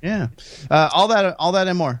 Yeah. All that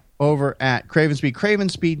and more over at Craven Speed,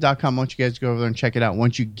 cravenspeed.com. Why don't you guys go over there and check it out?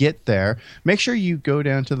 Once you get there, make sure you go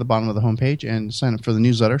down to the bottom of the homepage and sign up for the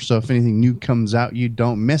newsletter. So if anything new comes out, you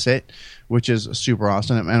don't miss it, which is super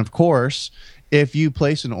awesome. And of course, if you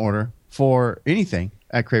place an order for anything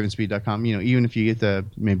at cravenspeed.com, even if you get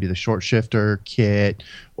maybe the short shifter kit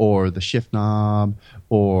or the shift knob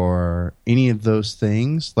or any of those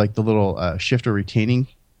things, like the little shifter retaining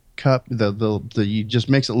cup, you just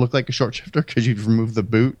makes it look like a short shifter because you've removed the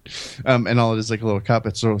boot, and all it is like a little cup.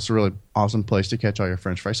 It's a really awesome place to catch all your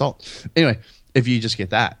French fry salt. Anyway, if you just get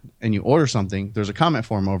that and you order something, there's a comment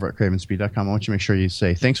form over at cravenspeed.com. I want you to make sure you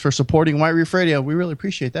say, thanks for supporting White Roof Radio. We really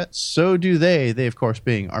appreciate that. So do they. They, of course,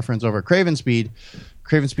 being our friends over at Craven Speed,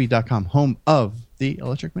 cravenspeed.com, home of the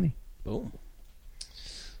electric Mini. Boom.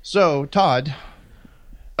 So, Todd,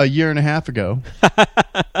 a year and a half ago,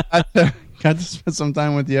 got to spend some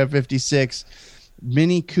time with the F56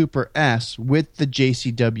 Mini Cooper S with the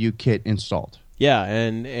JCW kit installed. Yeah,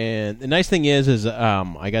 and the nice thing is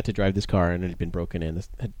I got to drive this car and it had been broken in. It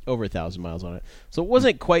had over 1,000 miles on it. So it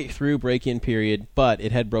wasn't quite through break-in period, but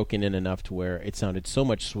it had broken in enough to where it sounded so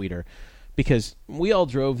much sweeter. Because we all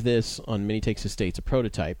drove this on Mini Takes Estates, a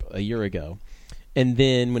prototype, a year ago. And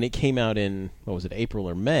then when it came out in, what was it, April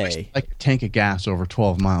or May? Like a tank of gas over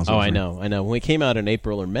 12 miles. Oh, I know. When it came out in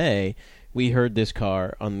April or May, we heard this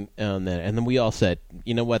car on that, and then we all said,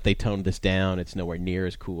 you know what, they toned this down. It's nowhere near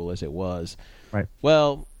as cool as it was. Right.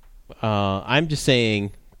 Well, I'm just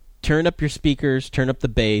saying, turn up your speakers, turn up the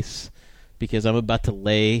bass, because I'm about to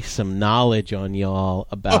lay some knowledge on y'all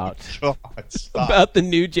about, about the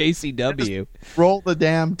new JCW. Just roll the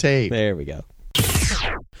damn tape. There we go.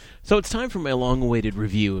 So it's time for my long-awaited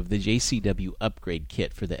review of the JCW upgrade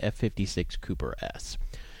kit for the F-56 Cooper S.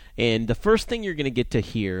 And the first thing you're going to get to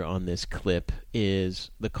hear on this clip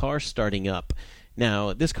is the car starting up.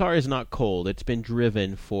 Now, this car is not cold. It's been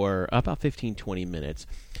driven for about 15-20 minutes.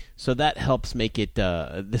 So that helps make it,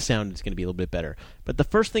 the sound is going to be a little bit better. But the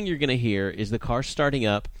first thing you're going to hear is the car starting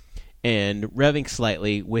up and revving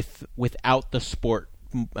slightly without the sport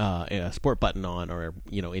button on, or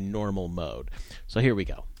in normal mode. So here we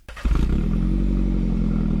go.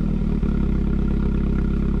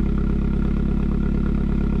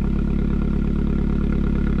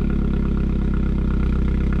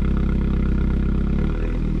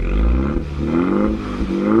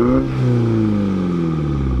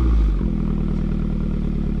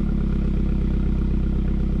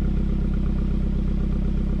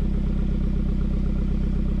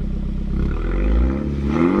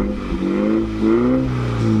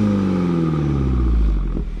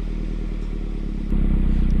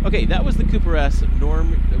 Okay, that was the Cooper S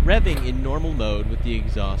revving in normal mode with the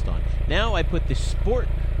exhaust on. Now I put the sport,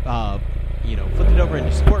 flipped it over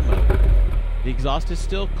into sport mode. The exhaust is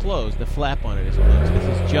still closed. The flap on it is closed. This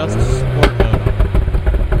is just sport mode.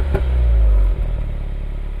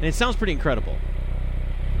 And it sounds pretty incredible.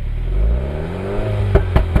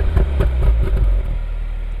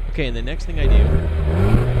 Okay, and the next thing I do,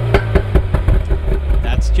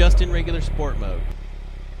 that's just in regular sport mode.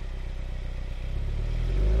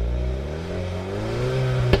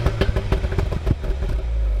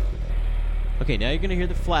 Okay, now you're going to hear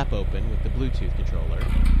the flap open with the Bluetooth controller.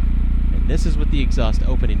 And this is with the exhaust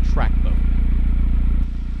open in track mode.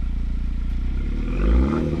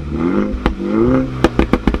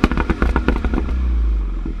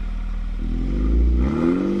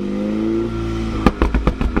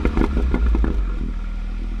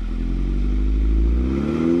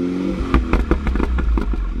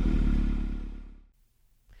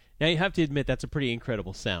 Now you have to admit that's a pretty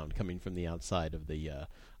incredible sound coming from the outside of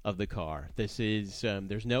the car. This is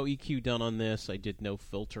there's no EQ done on this. I did no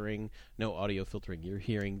filtering, no audio filtering. You're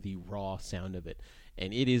hearing the raw sound of it,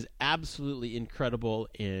 and it is absolutely incredible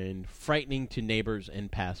and frightening to neighbors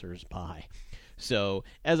and passers-by. So,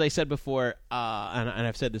 as I said before, and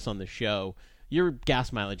I've said this on the show, your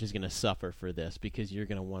gas mileage is going to suffer for this because you're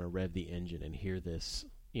going to want to rev the engine and hear this,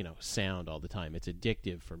 sound all the time. It's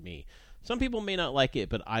addictive for me. Some people may not like it,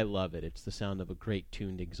 but I love it. It's the sound of a great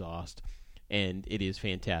tuned exhaust, and it is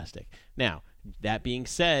fantastic. Now, that being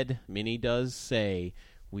said, Minnie does say,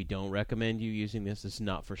 we don't recommend you using this. This is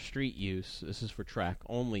not for street use. This is for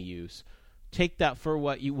track-only use. Take that for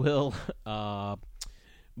what you will,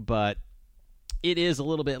 but it is a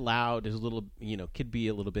little bit loud. Is a little, could be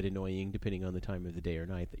a little bit annoying depending on the time of the day or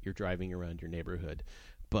night that you're driving around your neighborhood.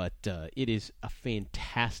 But it is a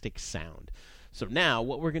fantastic sound. So now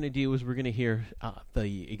what we're going to do is we're going to hear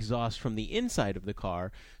the exhaust from the inside of the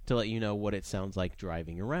car to let you know what it sounds like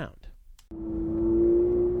driving around.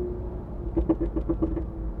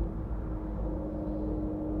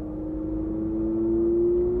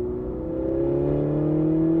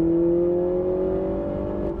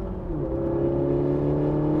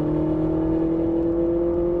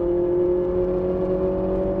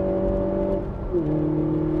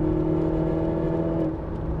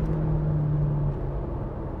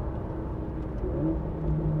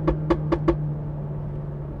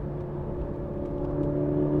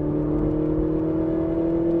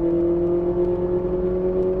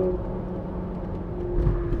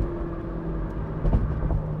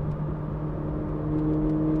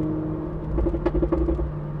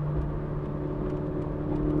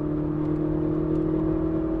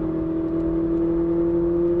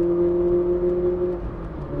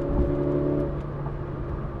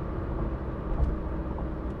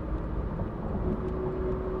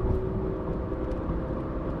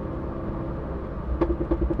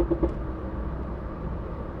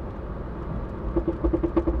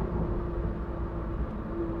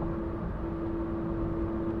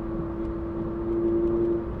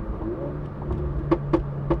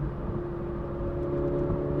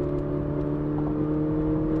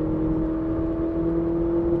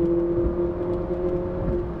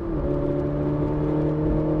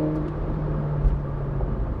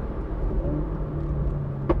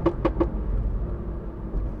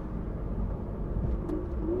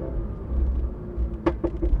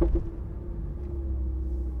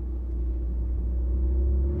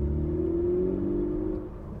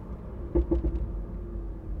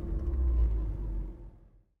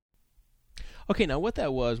 Okay, now what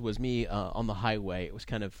that was me on the highway. It was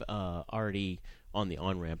kind of already on the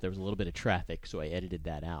on-ramp. There was a little bit of traffic, so I edited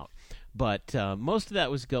that out. But most of that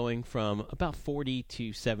was going from about 40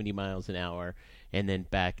 to 70 miles an hour and then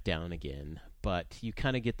back down again. But you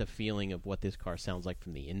kind of get the feeling of what this car sounds like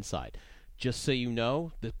from the inside. Just so you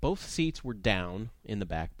know, both seats were down in the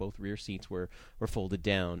back. Both rear seats were folded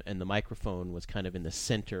down, and the microphone was kind of in the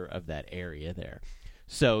center of that area there.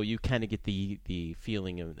 So you kind of get the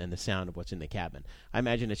feeling and the sound of what's in the cabin. I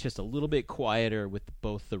imagine it's just a little bit quieter with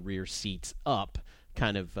both the rear seats up,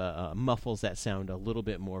 kind of muffles that sound a little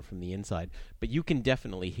bit more from the inside. But you can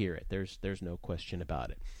definitely hear it. There's no question about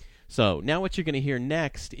it. So now what you're going to hear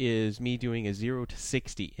next is me doing a 0 to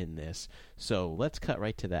 60 in this. So let's cut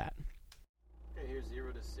right to that. Okay, here's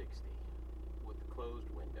 0 to 60 with the closed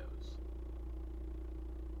windows.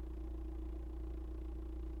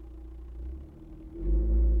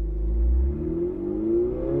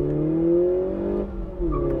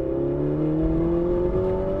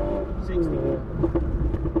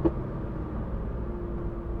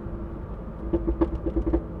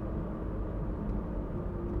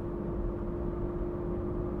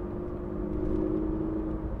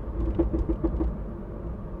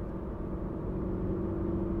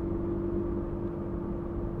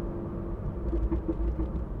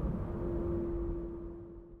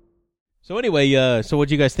 So anyway, so what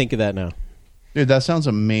do you guys think of that now? Dude, that sounds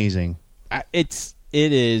amazing. It's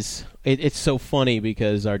so funny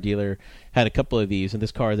because our dealer had a couple of these, and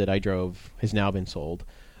this car that I drove has now been sold.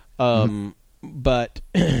 But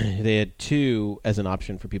they had two as an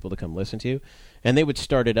option for people to come listen to, and they would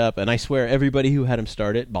start it up, and I swear everybody who had them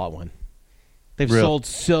start it bought one. They've sold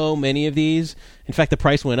so many of these. In fact, the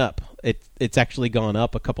price went up. It's actually gone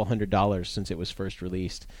up a couple $100 since it was first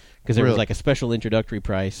released because there was like a special introductory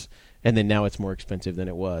price, and then now it's more expensive than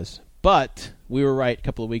it was. But we were right a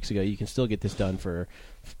couple of weeks ago. You can still get this done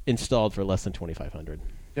installed for less than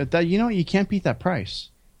 $2,500. You can't beat that price.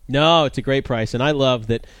 No, it's a great price, and I love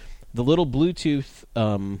that the little Bluetooth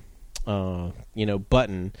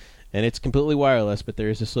button, and it's completely wireless, but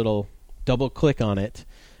there's this little double click on it,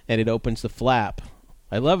 and it opens the flap.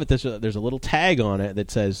 I love it. There's a little tag on it that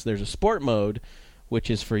says there's a sport mode, which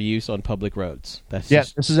is for use on public roads. This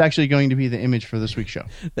is actually going to be the image for this week's show.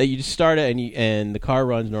 That you just start it and the car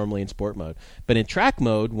runs normally in sport mode. But in track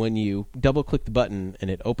mode, when you double click the button and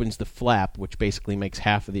it opens the flap, which basically makes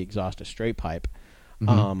half of the exhaust a straight pipe,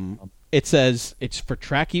 it says it's for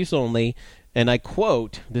track use only. And I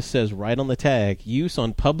quote, this says right on the tag, use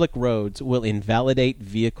on public roads will invalidate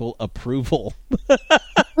vehicle approval.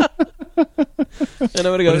 And I'm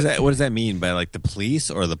gonna go, what does that mean? By like the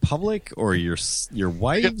police or the public or your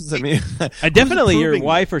wives? I mean, definitely your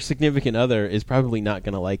wife or significant other is probably not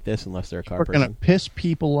going to like this unless they're a car person. We're going to piss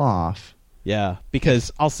people off. Yeah,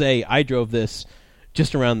 because I'll say I drove this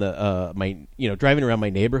just around driving around my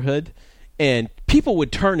neighborhood, and people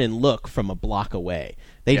would turn and look from a block away.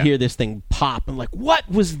 They'd hear this thing pop, and like, what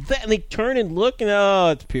was that? And they turn and look, and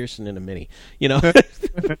it's Pearson in a Mini,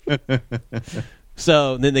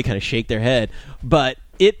 So then they kind of shake their head. But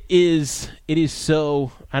it is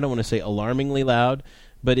so, I don't want to say alarmingly loud,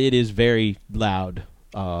 but it is very loud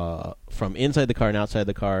from inside the car and outside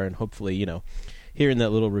the car. And hopefully, here in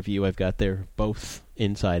that little review I've got there, both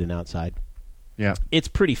inside and outside. Yeah. It's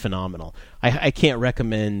pretty phenomenal. I can't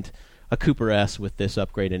recommend a Cooper S with this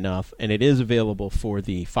upgrade enough. And it is available for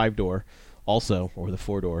the 5-door also, or the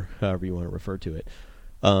 4-door, however you want to refer to it.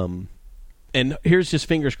 And here's just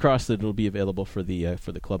fingers crossed that it'll be available for the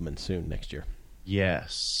Clubman soon next year.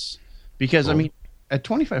 Yes, because I mean, at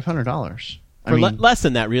 $2,500, less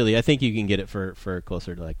than that, really. I think you can get it for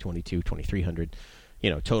closer to like $2,200,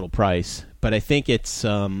 $2,300, total price. But I think it's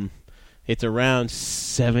around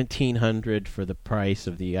 $1,700 for the price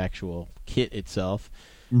of the actual kit itself,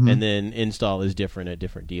 and then install is different at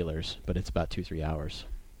different dealers. But it's about 2-3 hours.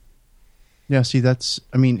 Yeah, see,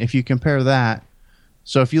 if you compare that.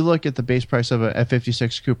 So if you look at the base price of a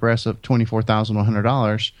F56 Cooper S of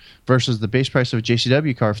 $24,100 versus the base price of a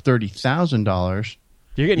JCW car of $30,000,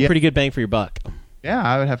 you're getting pretty good bang for your buck. Yeah,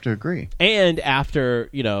 I would have to agree. And after,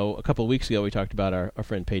 a couple of weeks ago, we talked about our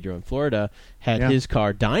friend Pedro in Florida had his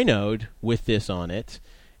car dynoed with this on it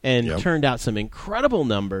and turned out some incredible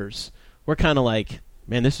numbers. We're kind of like,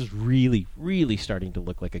 man, this is really, really starting to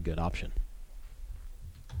look like a good option.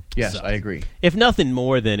 Yes, I agree. If nothing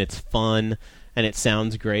more than it's fun and it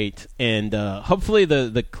sounds great, and hopefully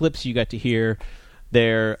the clips you got to hear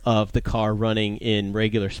there of the car running in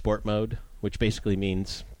regular sport mode, which basically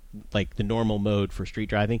means like the normal mode for street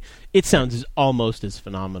driving, it sounds almost as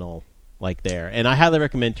phenomenal like there. And I highly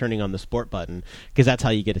recommend turning on the sport button because that's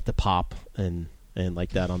how you get it to pop and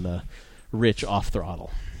like that on the rich off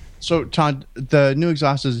throttle. So, Todd, the new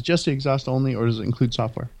exhaust, is it just the exhaust only, or does it include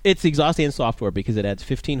software? It's exhaust and software because it adds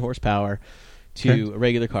 15 horsepower to a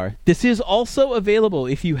regular car. This is also available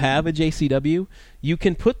if you have a JCW. You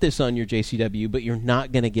can put this on your JCW, but you're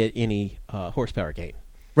not going to get any horsepower gain.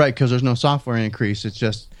 Right, because there's no software increase. It's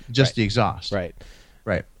just the exhaust. Right.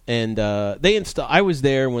 Right. And I was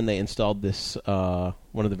there when they installed this,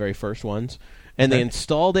 one of the very first ones. And they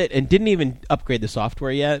installed it and didn't even upgrade the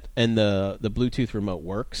software yet, and the Bluetooth remote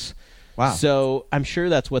works. Wow. So I'm sure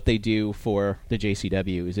that's what they do for the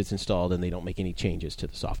JCW, is it's installed and they don't make any changes to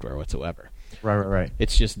the software whatsoever. Right.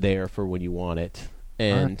 It's just there for when you want it.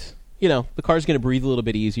 And, the car's going to breathe a little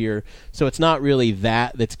bit easier. So it's not really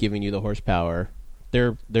that's giving you the horsepower.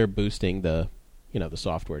 They're boosting the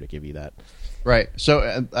software to give you that. Right.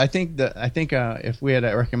 So I think if we had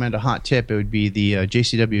to recommend a hot tip, it would be the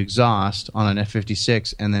JCW exhaust on an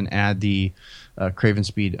F56, and then add the Craven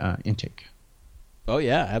Speed intake. Oh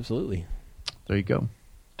yeah, absolutely. There you go.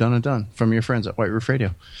 Done and done from your friends at White Roof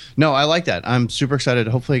Radio. No, I like that. I'm super excited.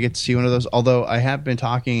 Hopefully I get to see one of those. Although I have been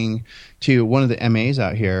talking to one of the MAs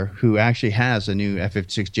out here who actually has a new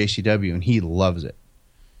F56 JCW, and he loves it.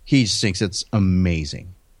 He thinks it's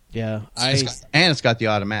amazing. Yeah. It's got the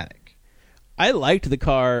automatic. I liked the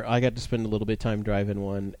car. I got to spend a little bit of time driving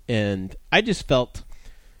one, and I just felt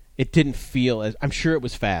it didn't feel as... I'm sure it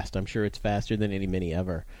was fast. I'm sure it's faster than any Mini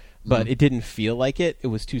ever. But it didn't feel like it. It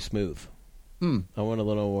was too smooth. I want a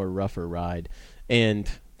little more rougher ride. And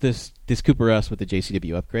this Cooper S with the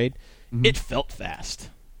JCW upgrade, it felt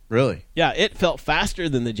fast. Really? Yeah, it felt faster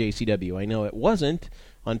than the JCW. I know it wasn't.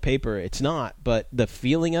 On paper, it's not. But the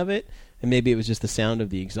feeling of it, and maybe it was just the sound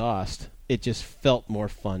of the exhaust, it just felt more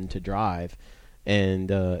fun to drive.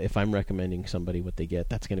 And if I'm recommending somebody what they get,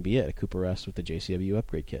 that's going to be it, a Cooper S with the JCW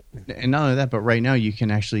upgrade kit. And not only that, but right now you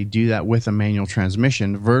can actually do that with a manual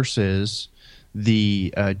transmission versus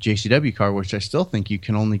the JCW car, which I still think you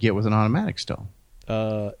can only get with an automatic still.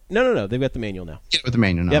 No. They've got the manual now. Get with the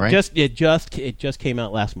manual now, right? It just came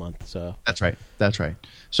out last month. So That's right.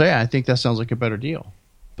 So yeah, I think that sounds like a better deal.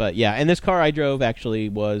 But yeah, and this car I drove actually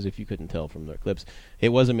was, if you couldn't tell from the clips, it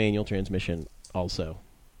was a manual transmission also.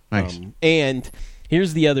 Nice. And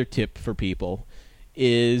here's the other tip for people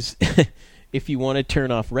is if you want to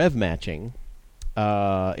turn off rev matching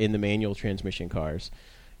in the manual transmission cars,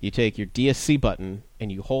 you take your DSC button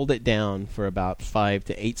and you hold it down for about 5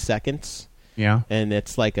 to 8 seconds. Yeah. And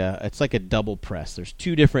it's like a double press. There's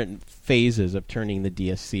 2 different phases of turning the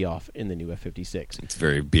DSC off in the new F56. It's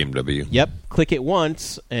very BMW. Yep. Click it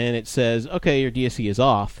once and it says, okay, your DSC is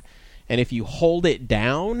off. And if you hold it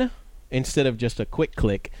down instead of just a quick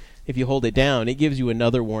click, if you hold it down, it gives you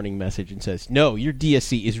another warning message and says, no, your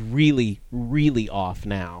DSC is really, really off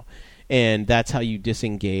now. And that's how you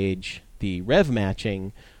disengage the rev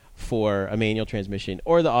matching for a manual transmission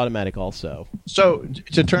or the automatic also. So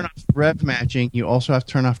to turn off rev matching, you also have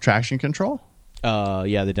to turn off traction control?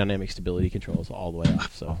 Yeah, the dynamic stability control is all the way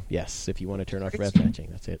off. So yes, if you want to turn off rev matching,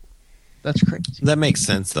 that's it. That's crazy. That makes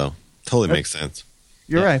sense, though. Totally makes sense.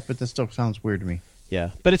 You're right, but that still sounds weird to me.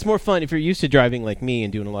 Yeah, but it's more fun if you're used to driving like me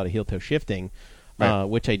and doing a lot of heel-toe shifting, right.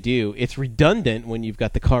 Which I do. It's redundant when you've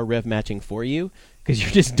got the car rev matching for you because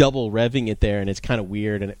you're just double revving it there, and it's kind of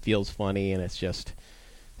weird and it feels funny, and it's just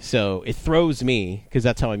so it throws me because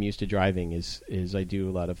that's how I'm used to driving. Is I do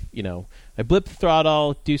a lot of I blip the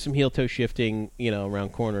throttle, do some heel-toe shifting,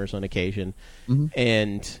 around corners on occasion,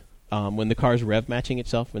 and when the car's rev matching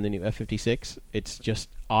itself in the new F56, it's just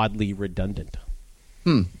oddly redundant.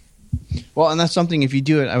 Well, and that's something, if you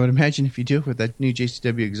do it, I would imagine if you do it with that new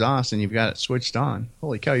JCW exhaust and you've got it switched on,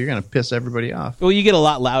 holy cow, you're going to piss everybody off. Well, you get a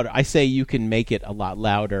lot louder. I say you can make it a lot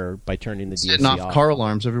louder by turning the DSC off. Setting off car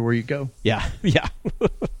alarms everywhere you go. Yeah.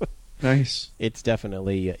 Nice. It's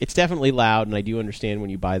definitely loud, and I do understand when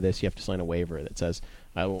you buy this, you have to sign a waiver that says,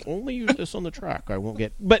 I will only use this on the track. I won't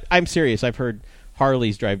get... But I'm serious. I've heard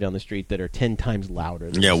Harleys drive down the street that are 10 times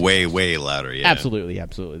louder than way louder. Yeah, absolutely.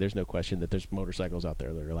 There's no question that there's motorcycles out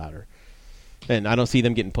there that are louder, and I don't see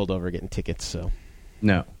them getting pulled over, getting tickets. So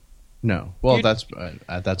no. Well,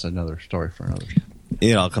 that's another story for another.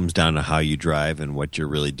 It all comes down to how you drive and what you're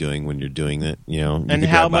really doing when you're doing it. And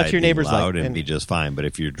how much your neighbors loud like, and be just fine. But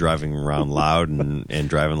if you're driving around loud and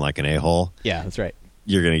driving like an a-hole, yeah, that's right.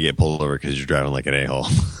 You're going to get pulled over because you're driving like an a-hole.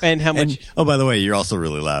 And how much? Oh, by the way, you're also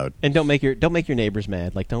really loud. And don't make your neighbors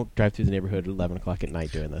mad. Like, don't drive through the neighborhood at 11 o'clock at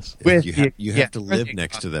night doing this. You have to live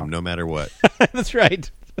next to them no matter what. That's right.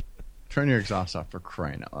 Turn your exhaust off for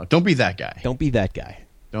crying out loud. Don't be that guy. Don't be that guy.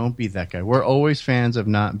 Don't be that guy. We're always fans of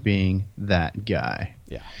not being that guy.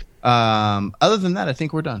 Yeah. Other than that, I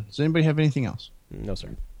think we're done. Does anybody have anything else? No, sir.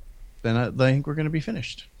 Then I think we're going to be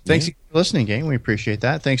finished. Thanks for listening, gang. We appreciate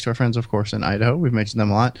that. Thanks to our friends, of course, in Idaho. We've mentioned them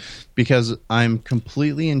a lot because I'm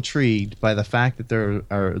completely intrigued by the fact that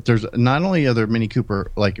there's not only are there Mini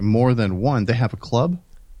Cooper, like more than one, they have a club.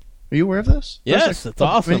 Are you aware of this? Yes, it's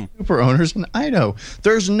awesome. Mini Cooper owners in Idaho.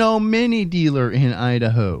 There's no mini dealer in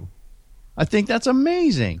Idaho. I think that's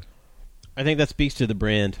amazing. I think that speaks to the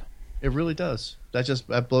brand. It really does.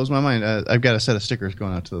 That blows my mind. I've got a set of stickers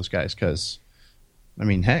going out to those guys because, I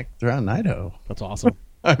mean, heck, they're out in Idaho. That's awesome.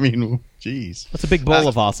 I mean, geez. That's a big bowl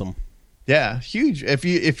of awesome. Yeah, huge.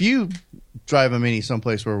 If you drive a Mini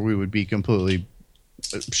someplace where we would be completely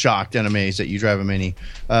shocked and amazed that you drive a Mini,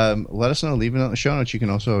 let us know. Leave it on the show notes. You can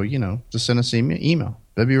also, just send us an email.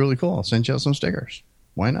 That'd be really cool. I'll send you out some stickers.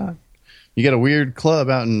 Why not? You get a weird club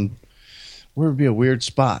out in, where would be a weird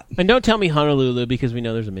spot? And don't tell me Honolulu because we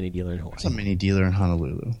know there's a Mini dealer in Hawaii. There's a Mini dealer in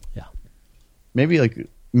Honolulu. Yeah. Maybe like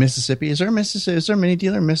Mississippi. Is there a Mini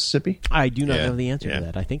dealer in Mississippi? I do not know the answer to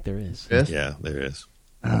that. I think there is. Yeah, there is.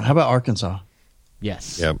 How about Arkansas?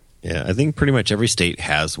 Yes. Yep. Yeah, I think pretty much every state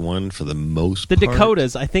has one for the most The part.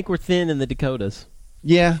 Dakotas. I think we're thin in the Dakotas.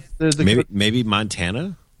 Yeah. Maybe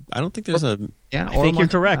Montana? I don't think there's a... Yeah, I think you're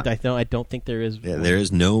correct. I don't think there is. Yeah, there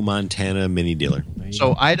is no Montana mini dealer.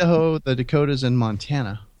 So Idaho, the Dakotas, and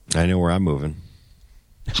Montana. I know where I'm moving.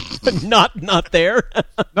 not there.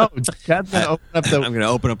 No, Chad's going to open up I'm going to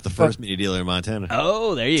open up the first mini dealer in Montana.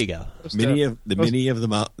 Oh, there you go. Mini of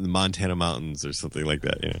the Montana mountains or something like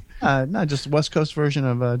that. Yeah. No, just West Coast version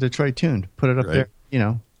of Detroit Tuned. Put it up there,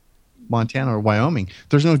 Montana or Wyoming.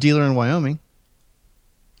 There's no dealer in Wyoming.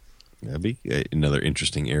 That'd be another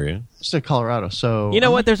interesting area. It's Colorado. So you know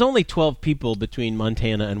what? There's only 12 people between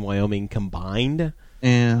Montana and Wyoming combined.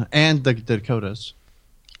 Yeah, and the Dakotas.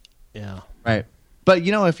 Yeah. Right. But,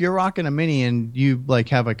 if you're rocking a Mini and you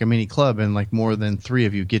have a Mini club and more than 3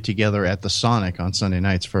 of you get together at the Sonic on Sunday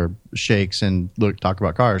nights for shakes and talk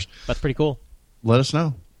about cars. That's pretty cool. Let us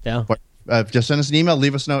know. Yeah. Just send us an email.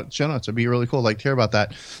 Leave us show notes. It'd be really cool. I'd like to hear about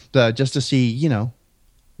that. Just to see,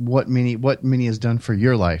 what Mini has done for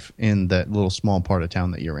your life in that little small part of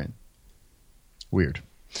town that you're in. Weird.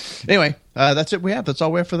 Anyway, that's it we have. That's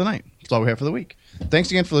all we have for the night. That's all we have for the week.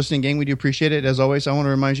 Thanks again for listening, gang. We do appreciate it. As always, I want to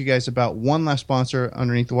remind you guys about one last sponsor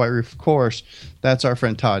underneath the white roof, of course. That's our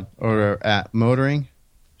friend Todd over at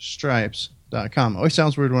motoringstripes.com. Always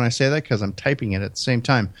sounds weird when I say that because I'm typing it at the same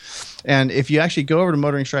time. And if you actually go over to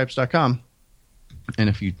motoringstripes.com, and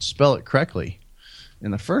if you spell it correctly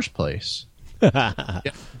in the first place, go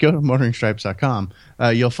to motoringstripes.com.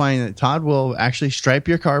 You'll find that Todd will actually stripe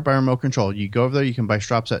your car by remote control. You go over there, you can buy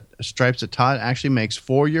stripes that Todd actually makes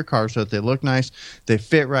for your car so that they look nice, they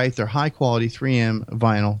fit right, they're high quality 3M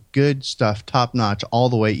vinyl, good stuff, top notch, all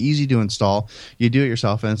the way, easy to install. You do it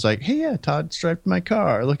yourself, and it's like, hey, yeah, Todd striped my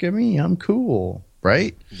car. Look at me, I'm cool.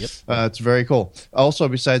 Right? Yep. It's very cool. Also,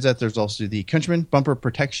 besides that, there's also the Countryman Bumper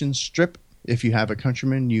Protection Strip. If you have a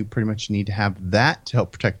Countryman, you pretty much need to have that to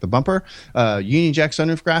help protect the bumper. Union Jack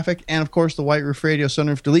sunroof graphic, and of course the White Roof Radio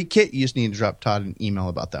sunroof delete kit. You just need to drop Todd an email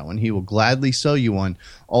about that one. He will gladly sell you one.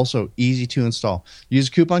 Also easy to install. Use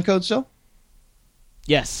a coupon code still?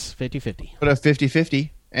 Yes, 50/50. Put a 50/50,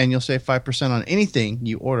 and you'll save 5% on anything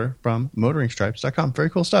you order from motoringstripes.com. Very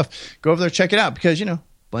cool stuff. Go over there, check it out, because,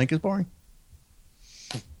 blank is boring.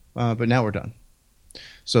 But now we're done.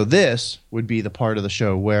 So this would be the part of the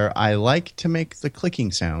show where I like to make the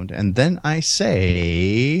clicking sound, and then I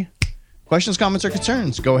say, questions, comments, or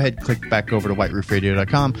concerns, go ahead, click back over to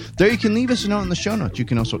whiteroofradio.com. There you can leave us a note in the show notes. You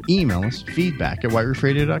can also email us, feedback at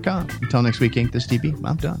whiteroofradio.com. Until next week, Inc., this is DB.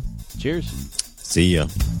 I'm done. Cheers. See ya.